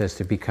Dogen where he says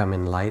to become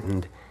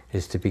enlightened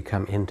is to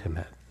become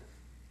intimate.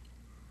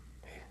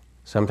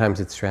 Sometimes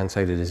it's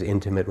translated as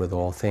intimate with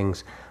all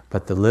things,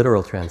 but the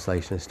literal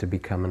translation is to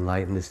become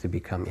enlightened is to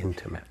become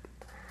intimate.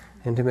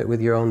 Intimate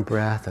with your own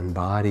breath and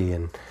body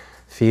and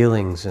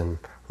feelings and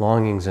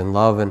longings and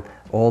love and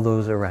all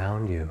those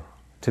around you.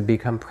 To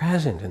become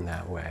present in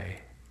that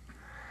way.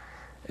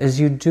 As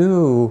you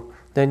do,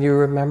 then you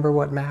remember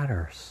what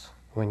matters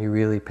when you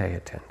really pay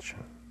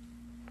attention.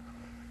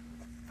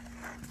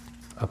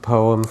 A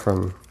poem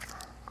from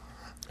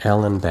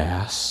Ellen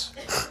Bass.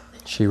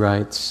 She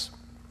writes,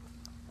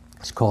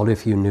 it's called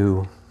If You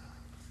Knew.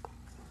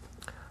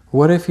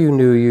 What if you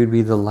knew you'd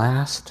be the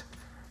last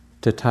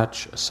to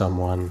touch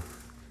someone?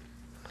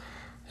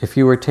 If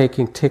you were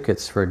taking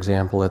tickets, for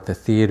example, at the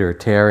theater,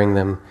 tearing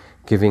them,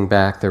 giving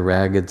back the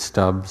ragged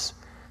stubs,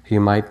 you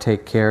might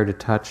take care to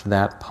touch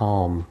that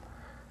palm.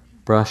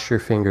 Brush your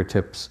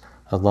fingertips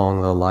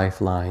along the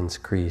lifeline's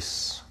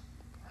crease.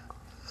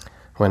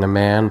 When a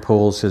man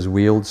pulls his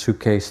wheeled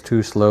suitcase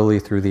too slowly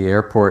through the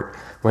airport,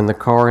 when the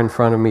car in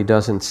front of me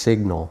doesn't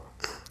signal,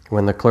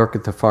 when the clerk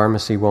at the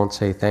pharmacy won't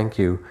say thank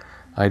you,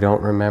 I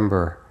don't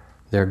remember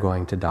they're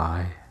going to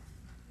die.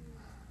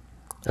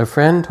 A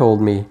friend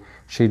told me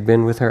she'd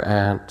been with her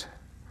aunt.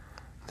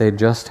 They'd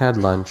just had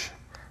lunch,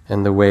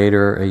 and the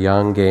waiter, a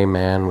young gay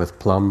man with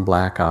plum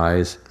black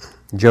eyes,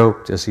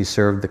 joked as he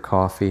served the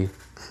coffee,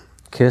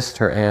 kissed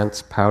her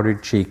aunt's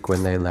powdered cheek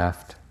when they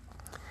left.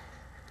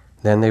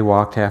 Then they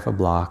walked half a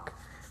block,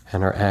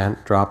 and her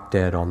aunt dropped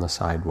dead on the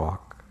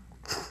sidewalk.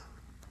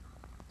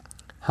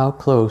 How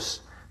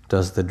close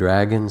does the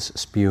dragon's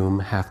spume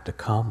have to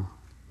come?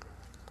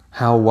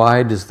 How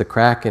wide does the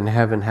crack in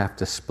heaven have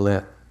to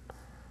split?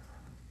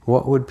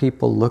 What would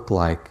people look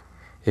like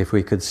if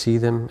we could see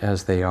them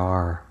as they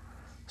are,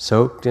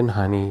 soaked in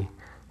honey,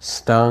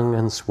 stung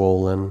and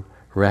swollen,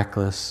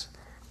 reckless,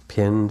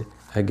 pinned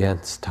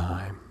against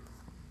time?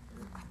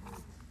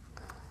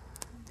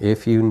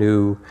 If you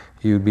knew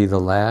you'd be the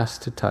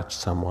last to touch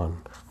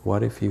someone,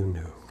 what if you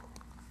knew?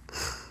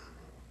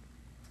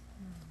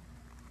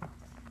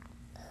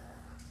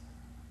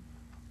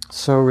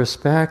 So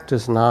respect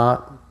does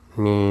not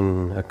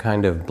mean a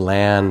kind of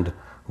bland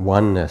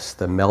oneness,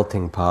 the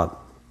melting pot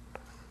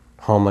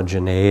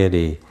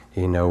homogeneity,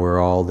 we're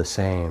all the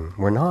same.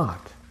 We're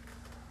not.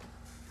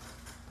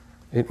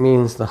 It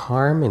means the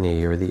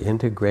harmony or the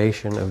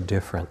integration of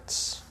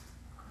difference,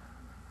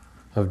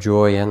 of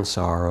joy and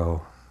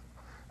sorrow,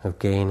 of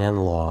gain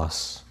and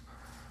loss,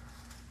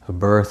 of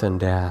birth and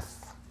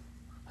death,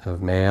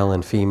 of male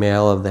and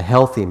female, of the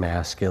healthy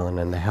masculine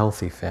and the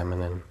healthy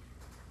feminine.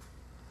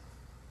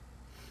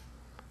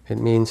 It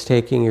means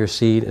taking your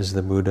seat as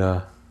the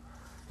Buddha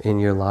in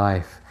your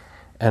life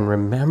and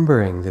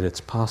remembering that it's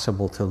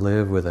possible to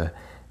live with a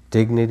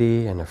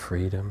dignity and a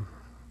freedom.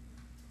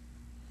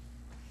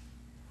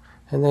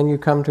 And then you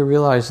come to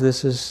realize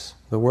this is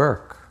the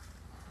work.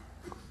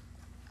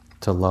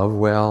 To love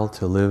well,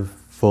 to live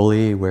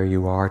fully where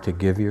you are, to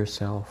give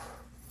yourself.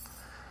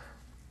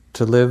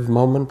 To live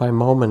moment by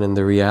moment in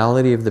the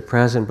reality of the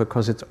present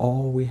because it's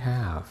all we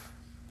have.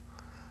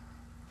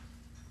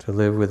 To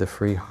live with a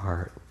free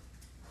heart.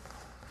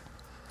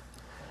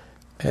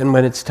 And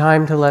when it's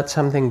time to let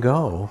something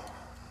go,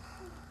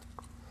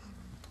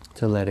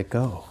 to let it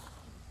go.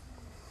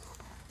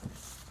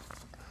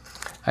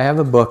 I have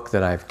a book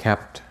that I've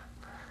kept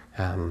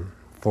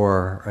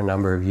for a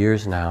number of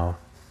years now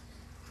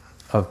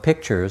of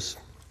pictures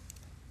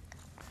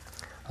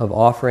of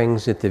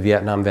offerings at the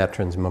Vietnam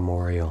Veterans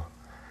Memorial.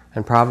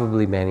 And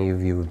probably many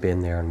of you have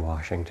been there in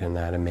Washington,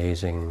 that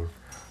amazing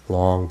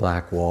long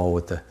black wall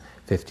with the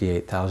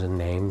 58,000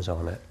 names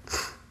on it.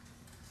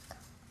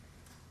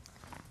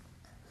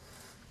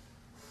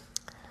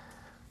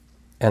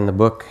 And the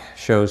book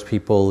shows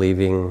people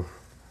leaving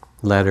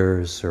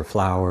letters or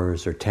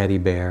flowers or teddy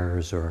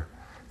bears or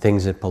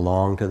things that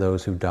belong to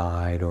those who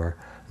died, or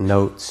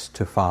notes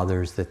to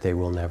fathers that they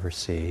will never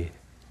see.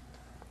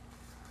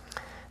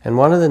 And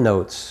one of the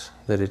notes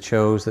that it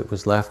shows that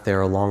was left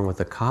there, along with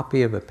a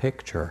copy of a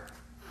picture,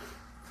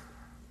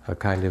 a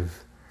kind of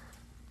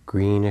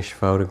greenish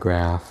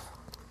photograph,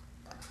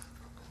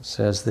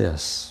 says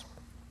this: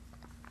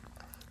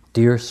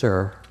 "Dear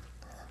Sir,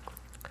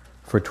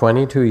 for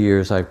 22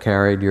 years I've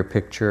carried your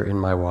picture in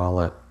my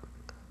wallet.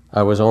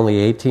 I was only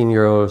 18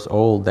 years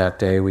old that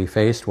day we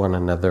faced one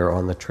another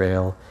on the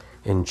trail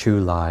in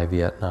Chu Lai,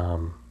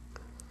 Vietnam.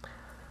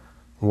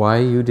 Why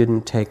you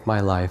didn't take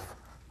my life,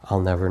 I'll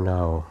never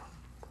know.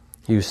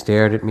 You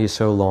stared at me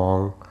so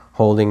long,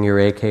 holding your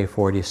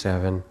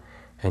AK-47,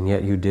 and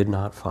yet you did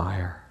not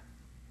fire.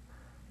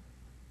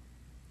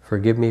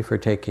 Forgive me for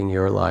taking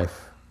your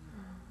life.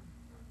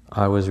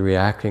 I was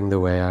reacting the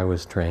way I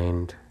was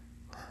trained.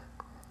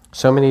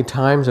 So many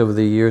times over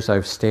the years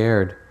I've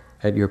stared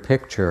at your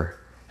picture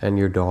and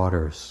your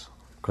daughters,"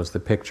 because the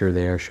picture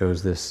there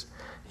shows this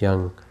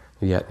young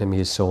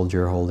Vietnamese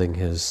soldier holding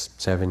his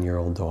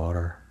 7-year-old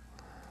daughter.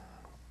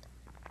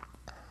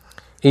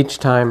 "Each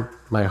time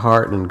my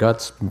heart and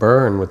guts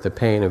burn with the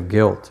pain of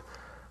guilt,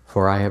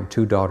 for I have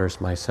 2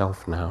 daughters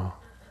myself now.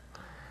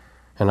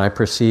 And I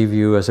perceive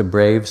you as a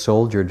brave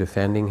soldier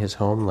defending his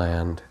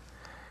homeland.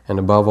 And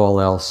above all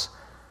else,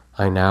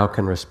 I now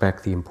can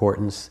respect the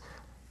importance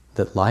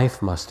that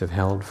life must have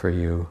held for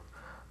you.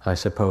 I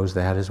suppose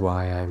that is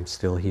why I'm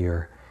still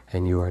here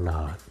and you are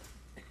not.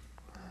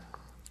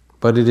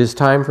 But it is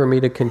time for me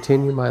to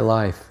continue my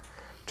life,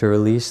 to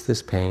release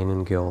this pain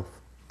and guilt.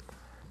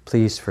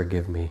 Please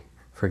forgive me.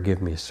 Forgive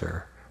me,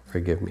 sir.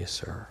 Forgive me,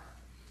 sir."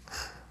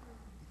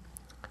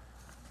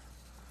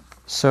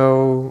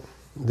 So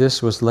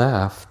this was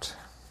left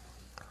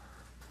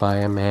by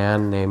a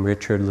man named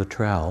Richard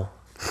Luttrell,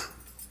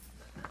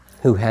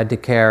 who had to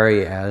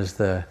carry, as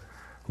the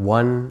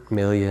 1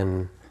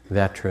 million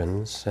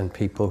veterans and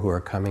people who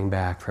are coming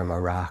back from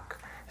Iraq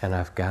and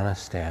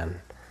Afghanistan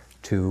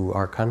to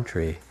our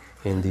country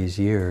in these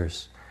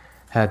years,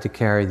 had to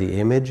carry the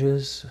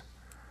images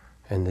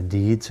and the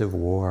deeds of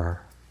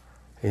war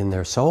in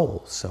their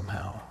souls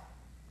somehow.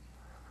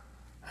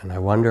 And I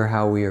wonder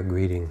how we are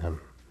greeting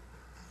them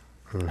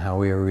and how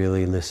we are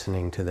really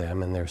listening to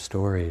them and their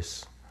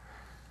stories,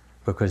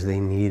 because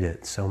they need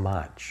it so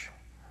much,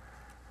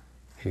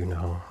 you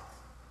know.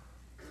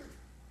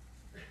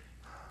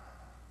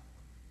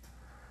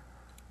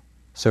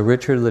 So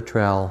Richard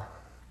Luttrell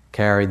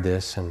carried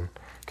this and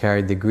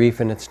carried the grief,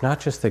 and it's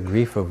not just the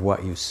grief of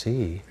what you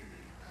see,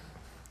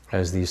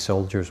 as these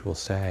soldiers will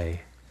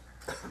say,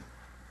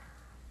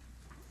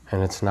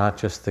 and it's not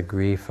just the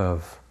grief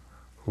of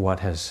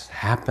what has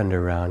happened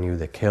around you,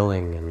 the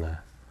killing and the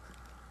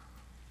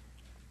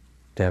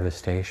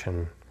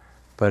devastation,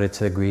 but it's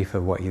the grief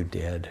of what you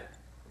did,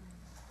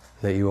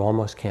 that you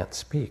almost can't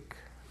speak.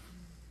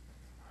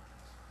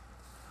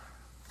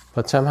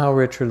 But somehow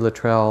Richard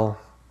Luttrell,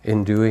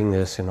 in doing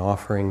this, in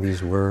offering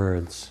these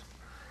words,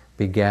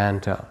 began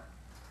to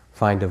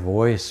find a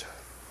voice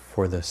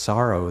for the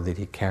sorrow that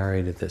he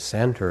carried at the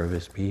center of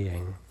his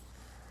being.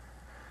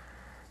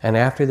 And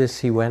after this,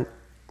 he went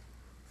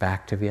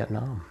back to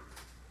Vietnam.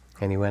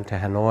 And he went to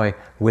Hanoi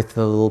with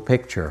the little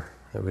picture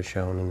that was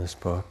shown in this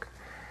book.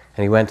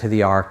 And he went to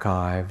the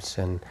archives,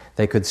 and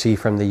they could see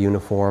from the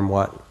uniform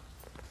what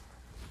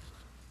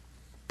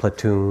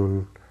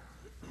platoon,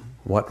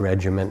 what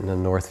regiment in the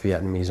North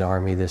Vietnamese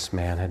army this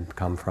man had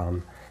come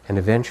from. And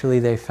eventually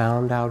they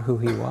found out who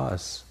he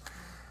was.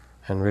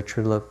 And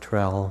Richard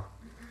Luttrell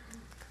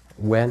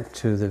went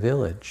to the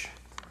village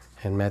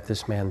and met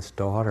this man's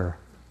daughter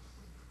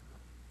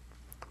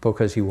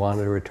because he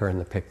wanted to return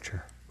the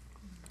picture.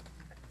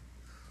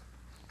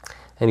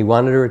 And he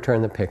wanted to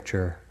return the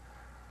picture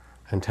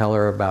and tell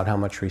her about how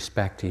much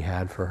respect he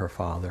had for her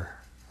father,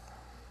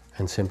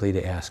 and simply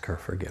to ask her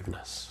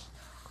forgiveness.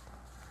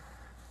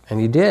 And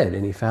he did,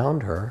 and he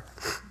found her.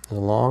 There's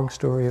a long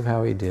story of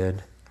how he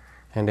did.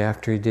 And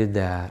after he did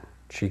that,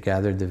 she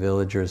gathered the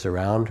villagers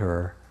around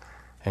her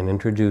and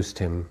introduced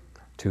him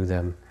to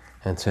them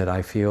and said,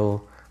 "I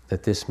feel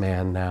that this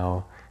man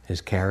now is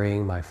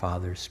carrying my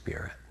father's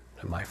spirit,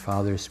 and my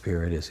father's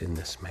spirit is in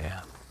this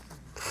man."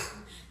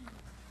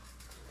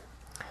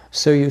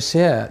 So you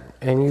sit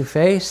and you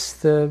face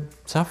the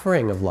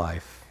suffering of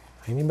life.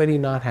 Anybody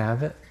not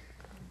have it?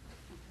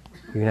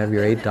 You can have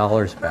your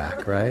 $8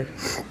 back, right?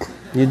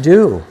 You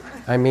do.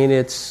 I mean,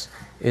 it's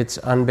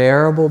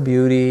unbearable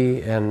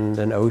beauty and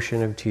an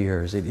ocean of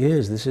tears. It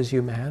is. This is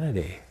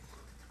humanity.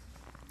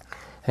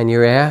 And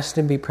you're asked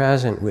to be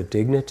present with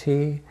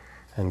dignity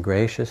and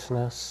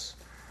graciousness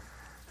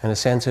and a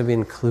sense of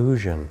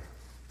inclusion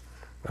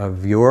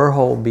of your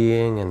whole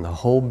being and the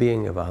whole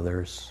being of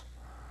others.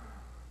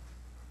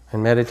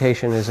 And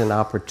meditation is an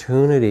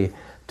opportunity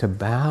to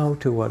bow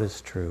to what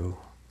is true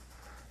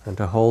and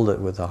to hold it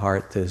with a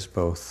heart that is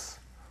both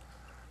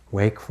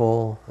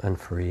wakeful and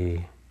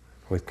free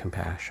with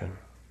compassion.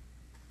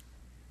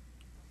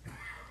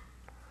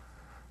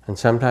 And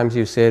sometimes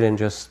you sit and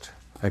just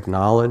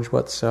acknowledge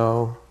what's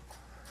so.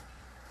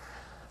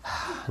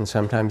 And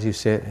sometimes you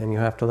sit and you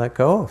have to let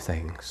go of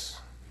things.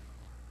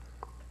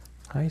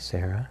 Hi,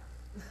 Sarah.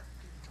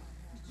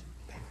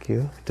 Thank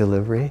you.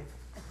 Delivery.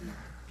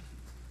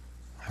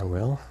 I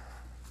will.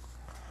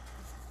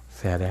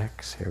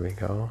 FedEx, here we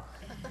go.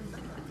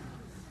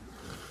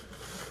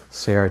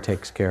 Sarah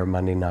takes care of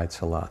Monday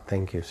nights a lot.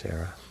 Thank you,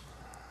 Sarah.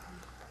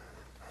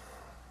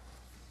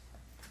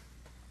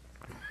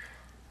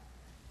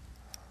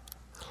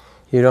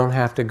 You don't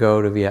have to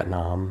go to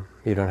Vietnam.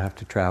 You don't have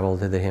to travel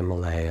to the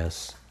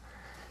Himalayas.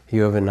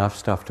 You have enough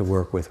stuff to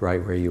work with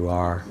right where you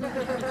are.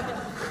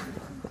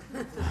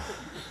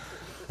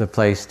 The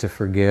place to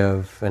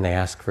forgive and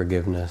ask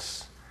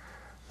forgiveness.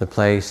 The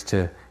place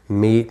to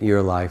meet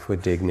your life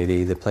with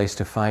dignity. The place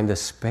to find a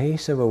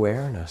space of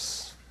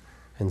awareness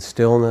and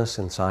stillness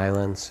and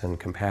silence and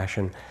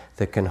compassion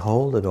that can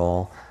hold it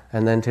all.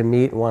 And then to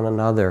meet one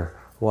another.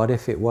 What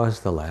if it was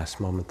the last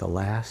moment, the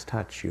last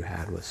touch you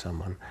had with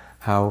someone?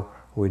 How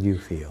would you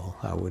feel?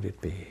 How would it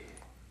be?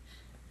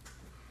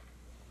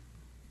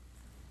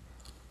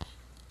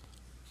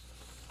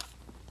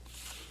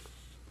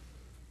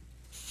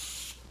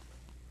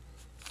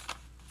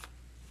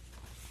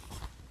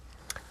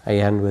 I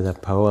end with a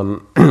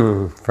poem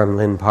from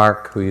Lynn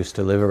Park, who used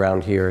to live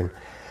around here and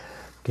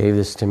gave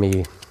this to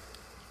me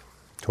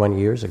 20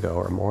 years ago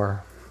or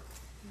more.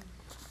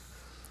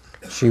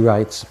 She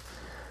writes,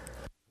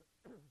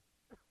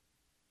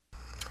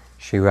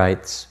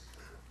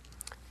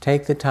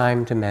 "Take the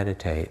time to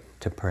meditate,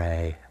 to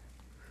pray.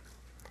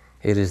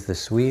 It is the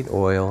sweet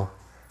oil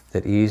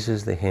that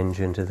eases the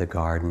hinge into the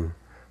garden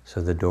so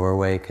the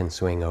doorway can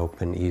swing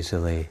open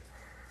easily.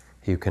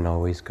 You can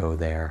always go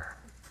there.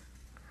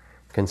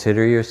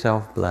 Consider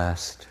yourself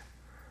blessed.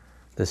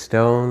 The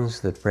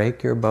stones that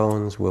break your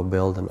bones will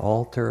build an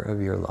altar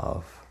of your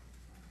love."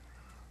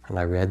 And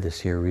I read this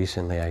here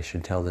recently, I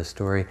should tell this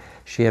story.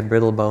 She had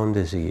brittle bone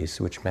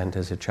disease, which meant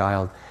as a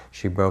child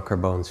she broke her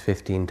bones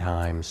 15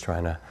 times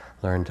trying to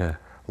learn to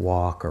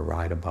walk or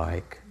ride a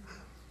bike.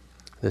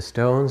 The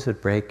stones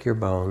that break your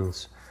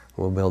bones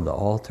will build the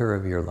altar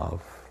of your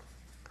love.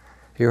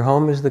 Your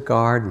home is the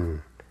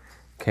garden.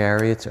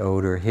 Carry its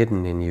odor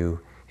hidden in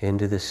you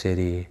into the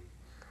city.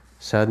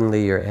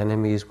 Suddenly your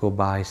enemies will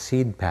buy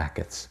seed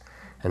packets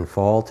and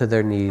fall to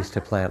their knees to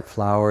plant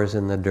flowers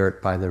in the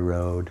dirt by the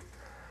road.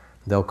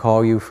 They'll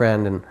call you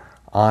friend and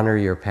honor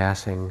your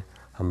passing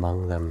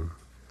among them.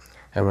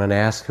 And when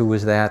asked who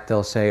was that,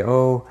 they'll say,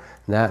 "Oh,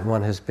 that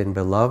one has been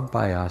beloved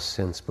by us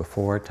since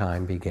before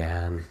time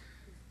began."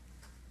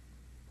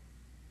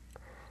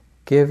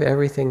 Give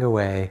everything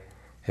away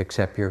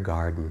except your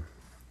garden,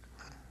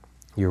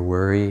 your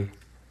worry,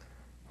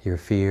 your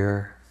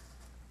fear,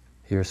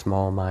 your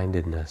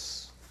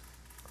small-mindedness.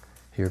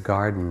 Your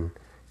garden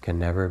can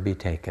never be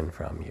taken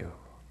from you.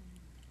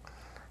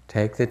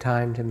 Take the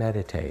time to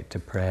meditate, to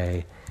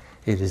pray.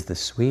 It is the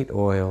sweet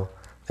oil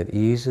that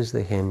eases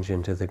the hinge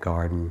into the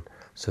garden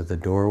so the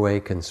doorway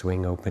can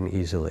swing open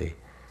easily.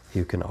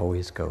 You can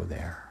always go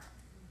there.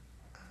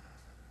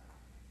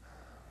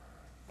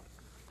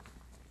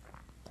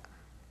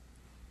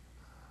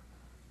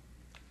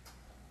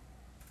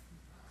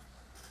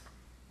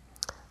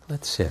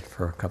 Let's sit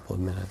for a couple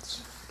of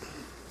minutes.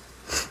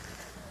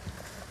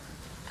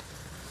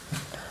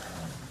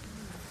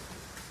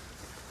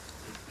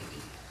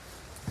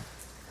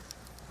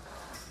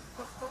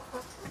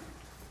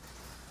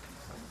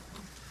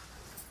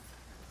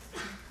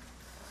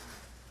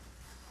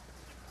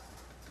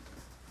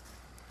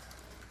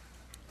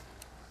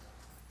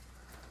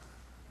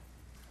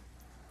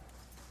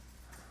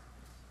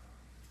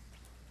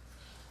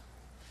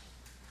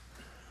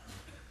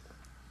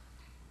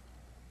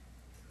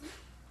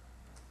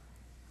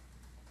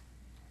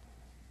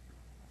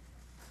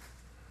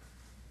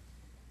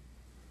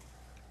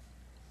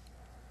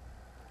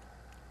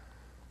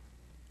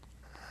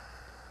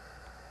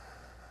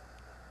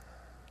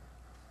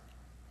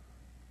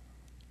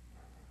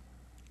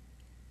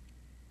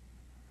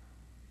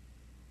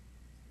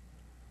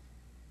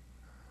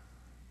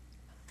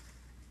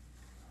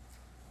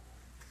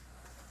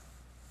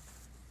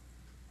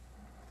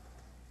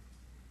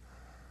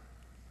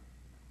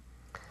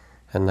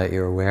 And let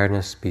your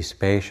awareness be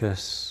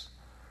spacious,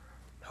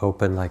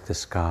 open like the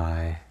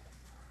sky.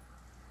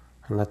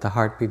 And let the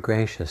heart be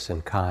gracious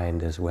and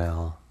kind as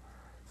well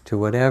to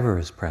whatever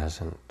is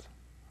present.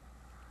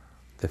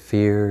 The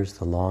fears,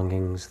 the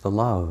longings, the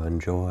love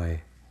and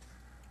joy.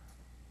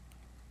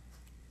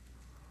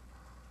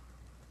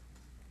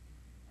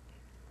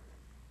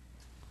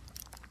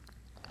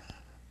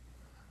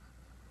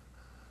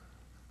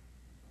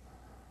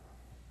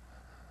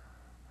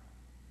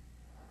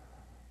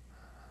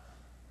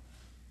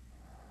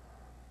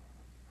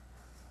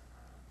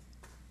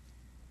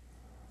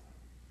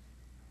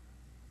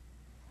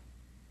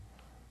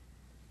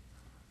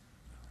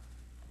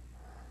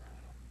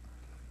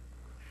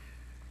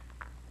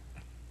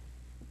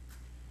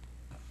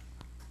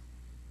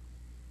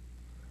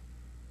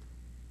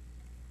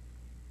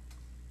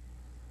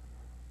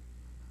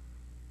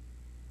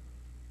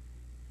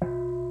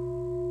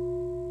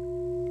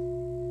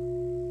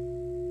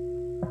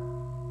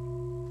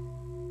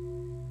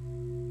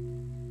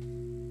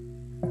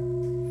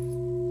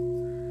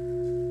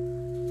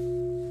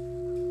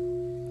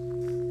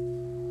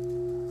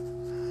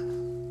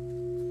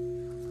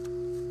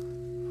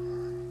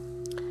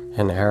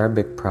 An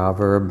Arabic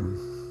proverb,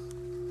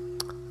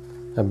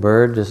 a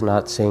bird does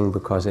not sing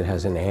because it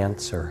has an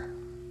answer.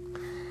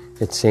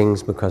 It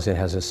sings because it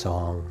has a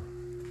song.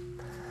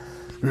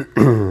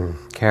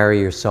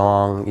 Carry your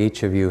song.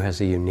 Each of you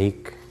has a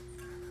unique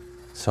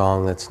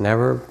song that's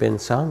never been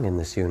sung in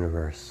this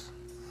universe.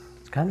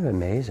 It's kind of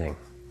amazing,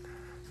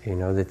 you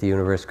know, that the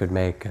universe could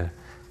make 1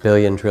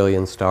 billion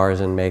trillion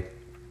stars and make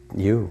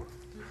you.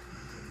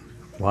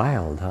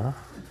 Wild, huh?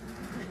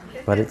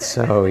 But it's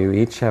so. You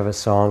each have a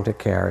song to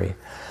carry.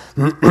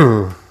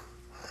 And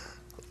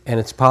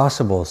it's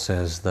possible,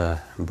 says the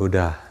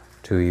Buddha,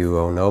 to you,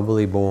 O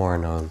nobly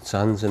born, O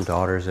sons and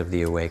daughters of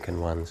the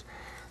awakened ones,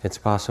 it's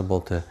possible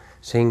to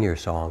sing your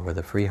song with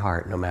a free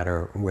heart, no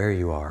matter where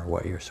you are,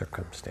 what your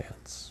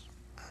circumstance.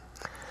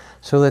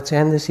 So let's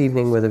end this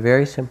evening with a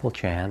very simple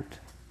chant,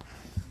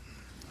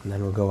 and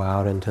then we'll go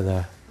out into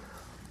the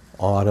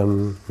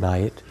autumn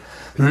night.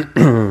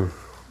 And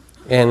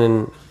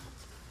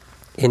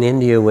in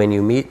India, when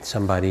you meet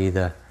somebody,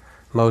 the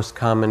most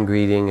common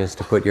greeting is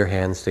to put your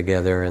hands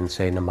together and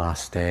say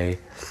namaste,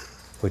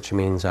 which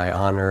means I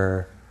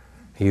honor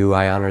you,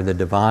 I honor the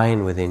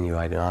divine within you,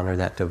 I honor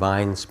that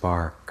divine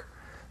spark,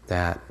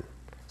 that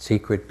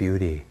secret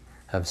beauty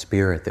of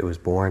spirit that was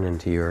born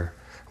into your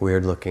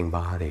weird-looking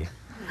body,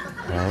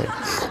 right?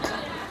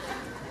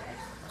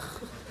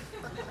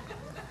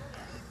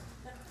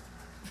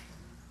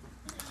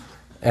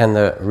 And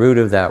the root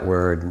of that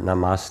word,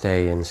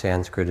 namaste, in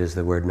Sanskrit is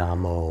the word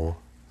namo,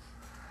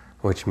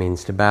 which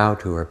means to bow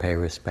to or pay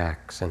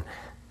respects. And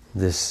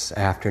this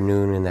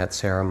afternoon in that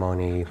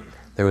ceremony,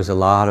 there was a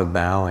lot of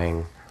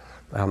bowing,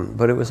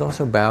 but it was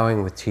also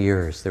bowing with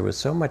tears. There was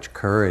so much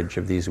courage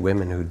of these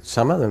women who,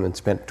 some of them had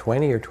spent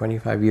 20 or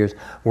 25 years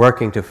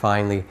working to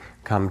finally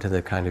come to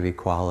the kind of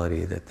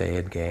equality that they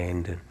had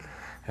gained.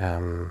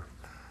 And,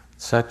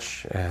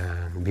 such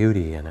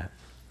beauty in it.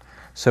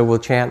 So we'll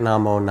chant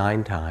Namo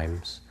 9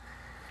 times.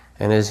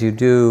 And as you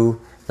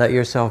do, let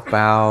yourself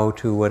bow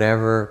to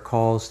whatever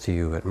calls to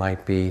you. It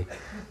might be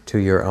to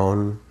your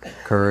own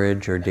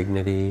courage or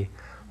dignity,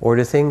 or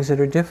to things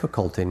that are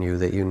difficult in you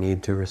that you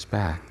need to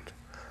respect.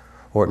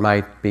 Or it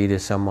might be to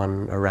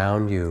someone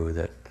around you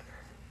that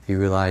you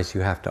realize you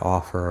have to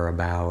offer a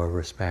bow of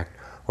respect.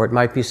 Or it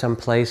might be some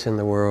place in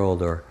the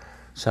world, or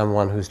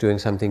someone who's doing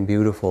something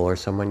beautiful, or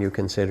someone you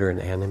consider an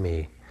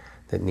enemy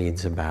that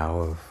needs a bow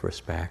of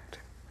respect.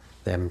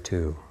 Them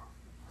too.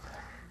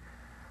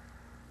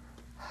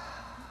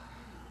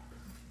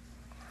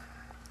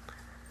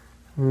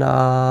 Namo.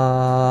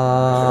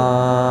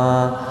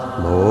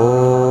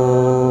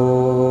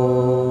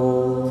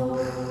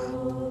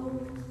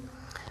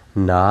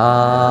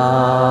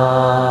 Namo.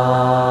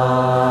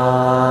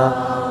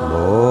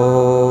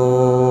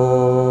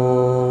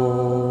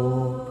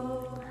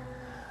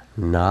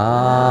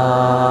 Namo.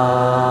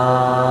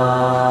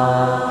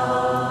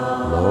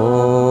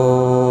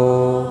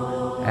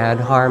 Add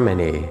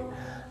harmony.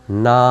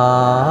 Namo.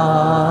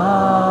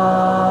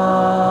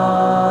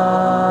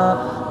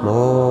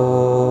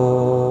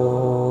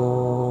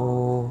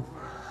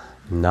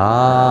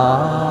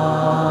 Namo.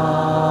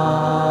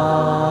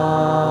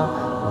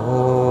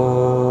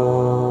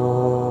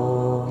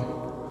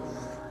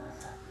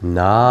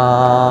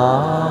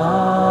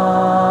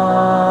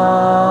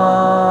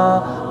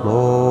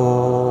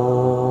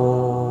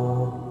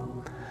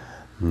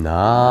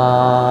 Namo.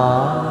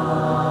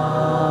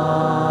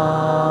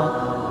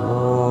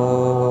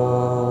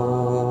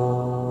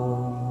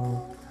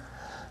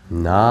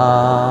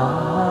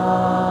 Namo.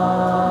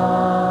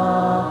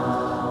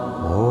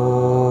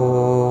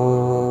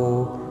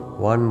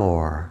 One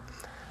more.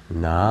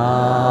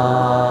 Namo.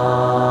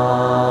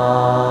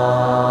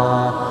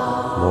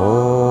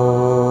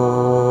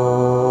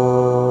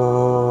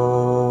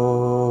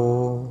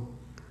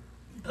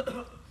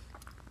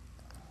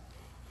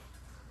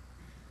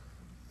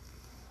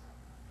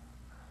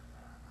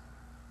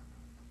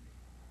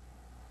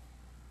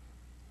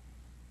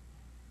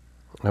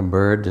 A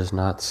bird does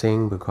not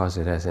sing because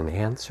it has an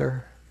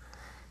answer.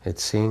 It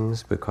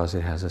sings because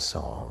it has a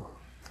song.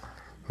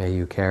 May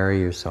you carry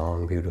your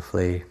song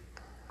beautifully.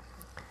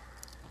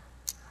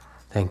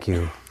 Thank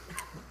you.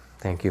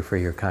 Thank you for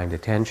your kind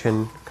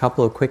attention. A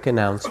couple of quick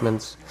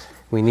announcements.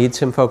 We need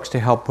some folks to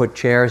help put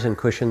chairs and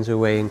cushions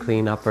away and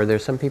clean up. Are there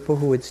some people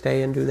who would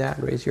stay and do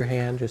that? Raise your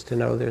hand just to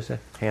know there's a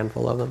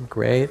handful of them.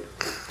 Great.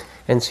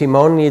 And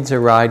Simone needs a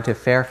ride to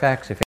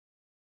Fairfax.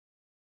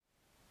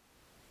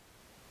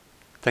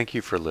 Thank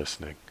you for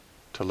listening.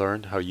 To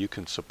learn how you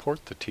can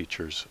support the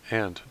teachers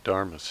and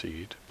Dharma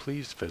Seed,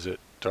 please visit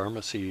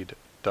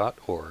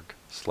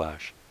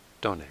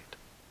dharmaseed.org/donate.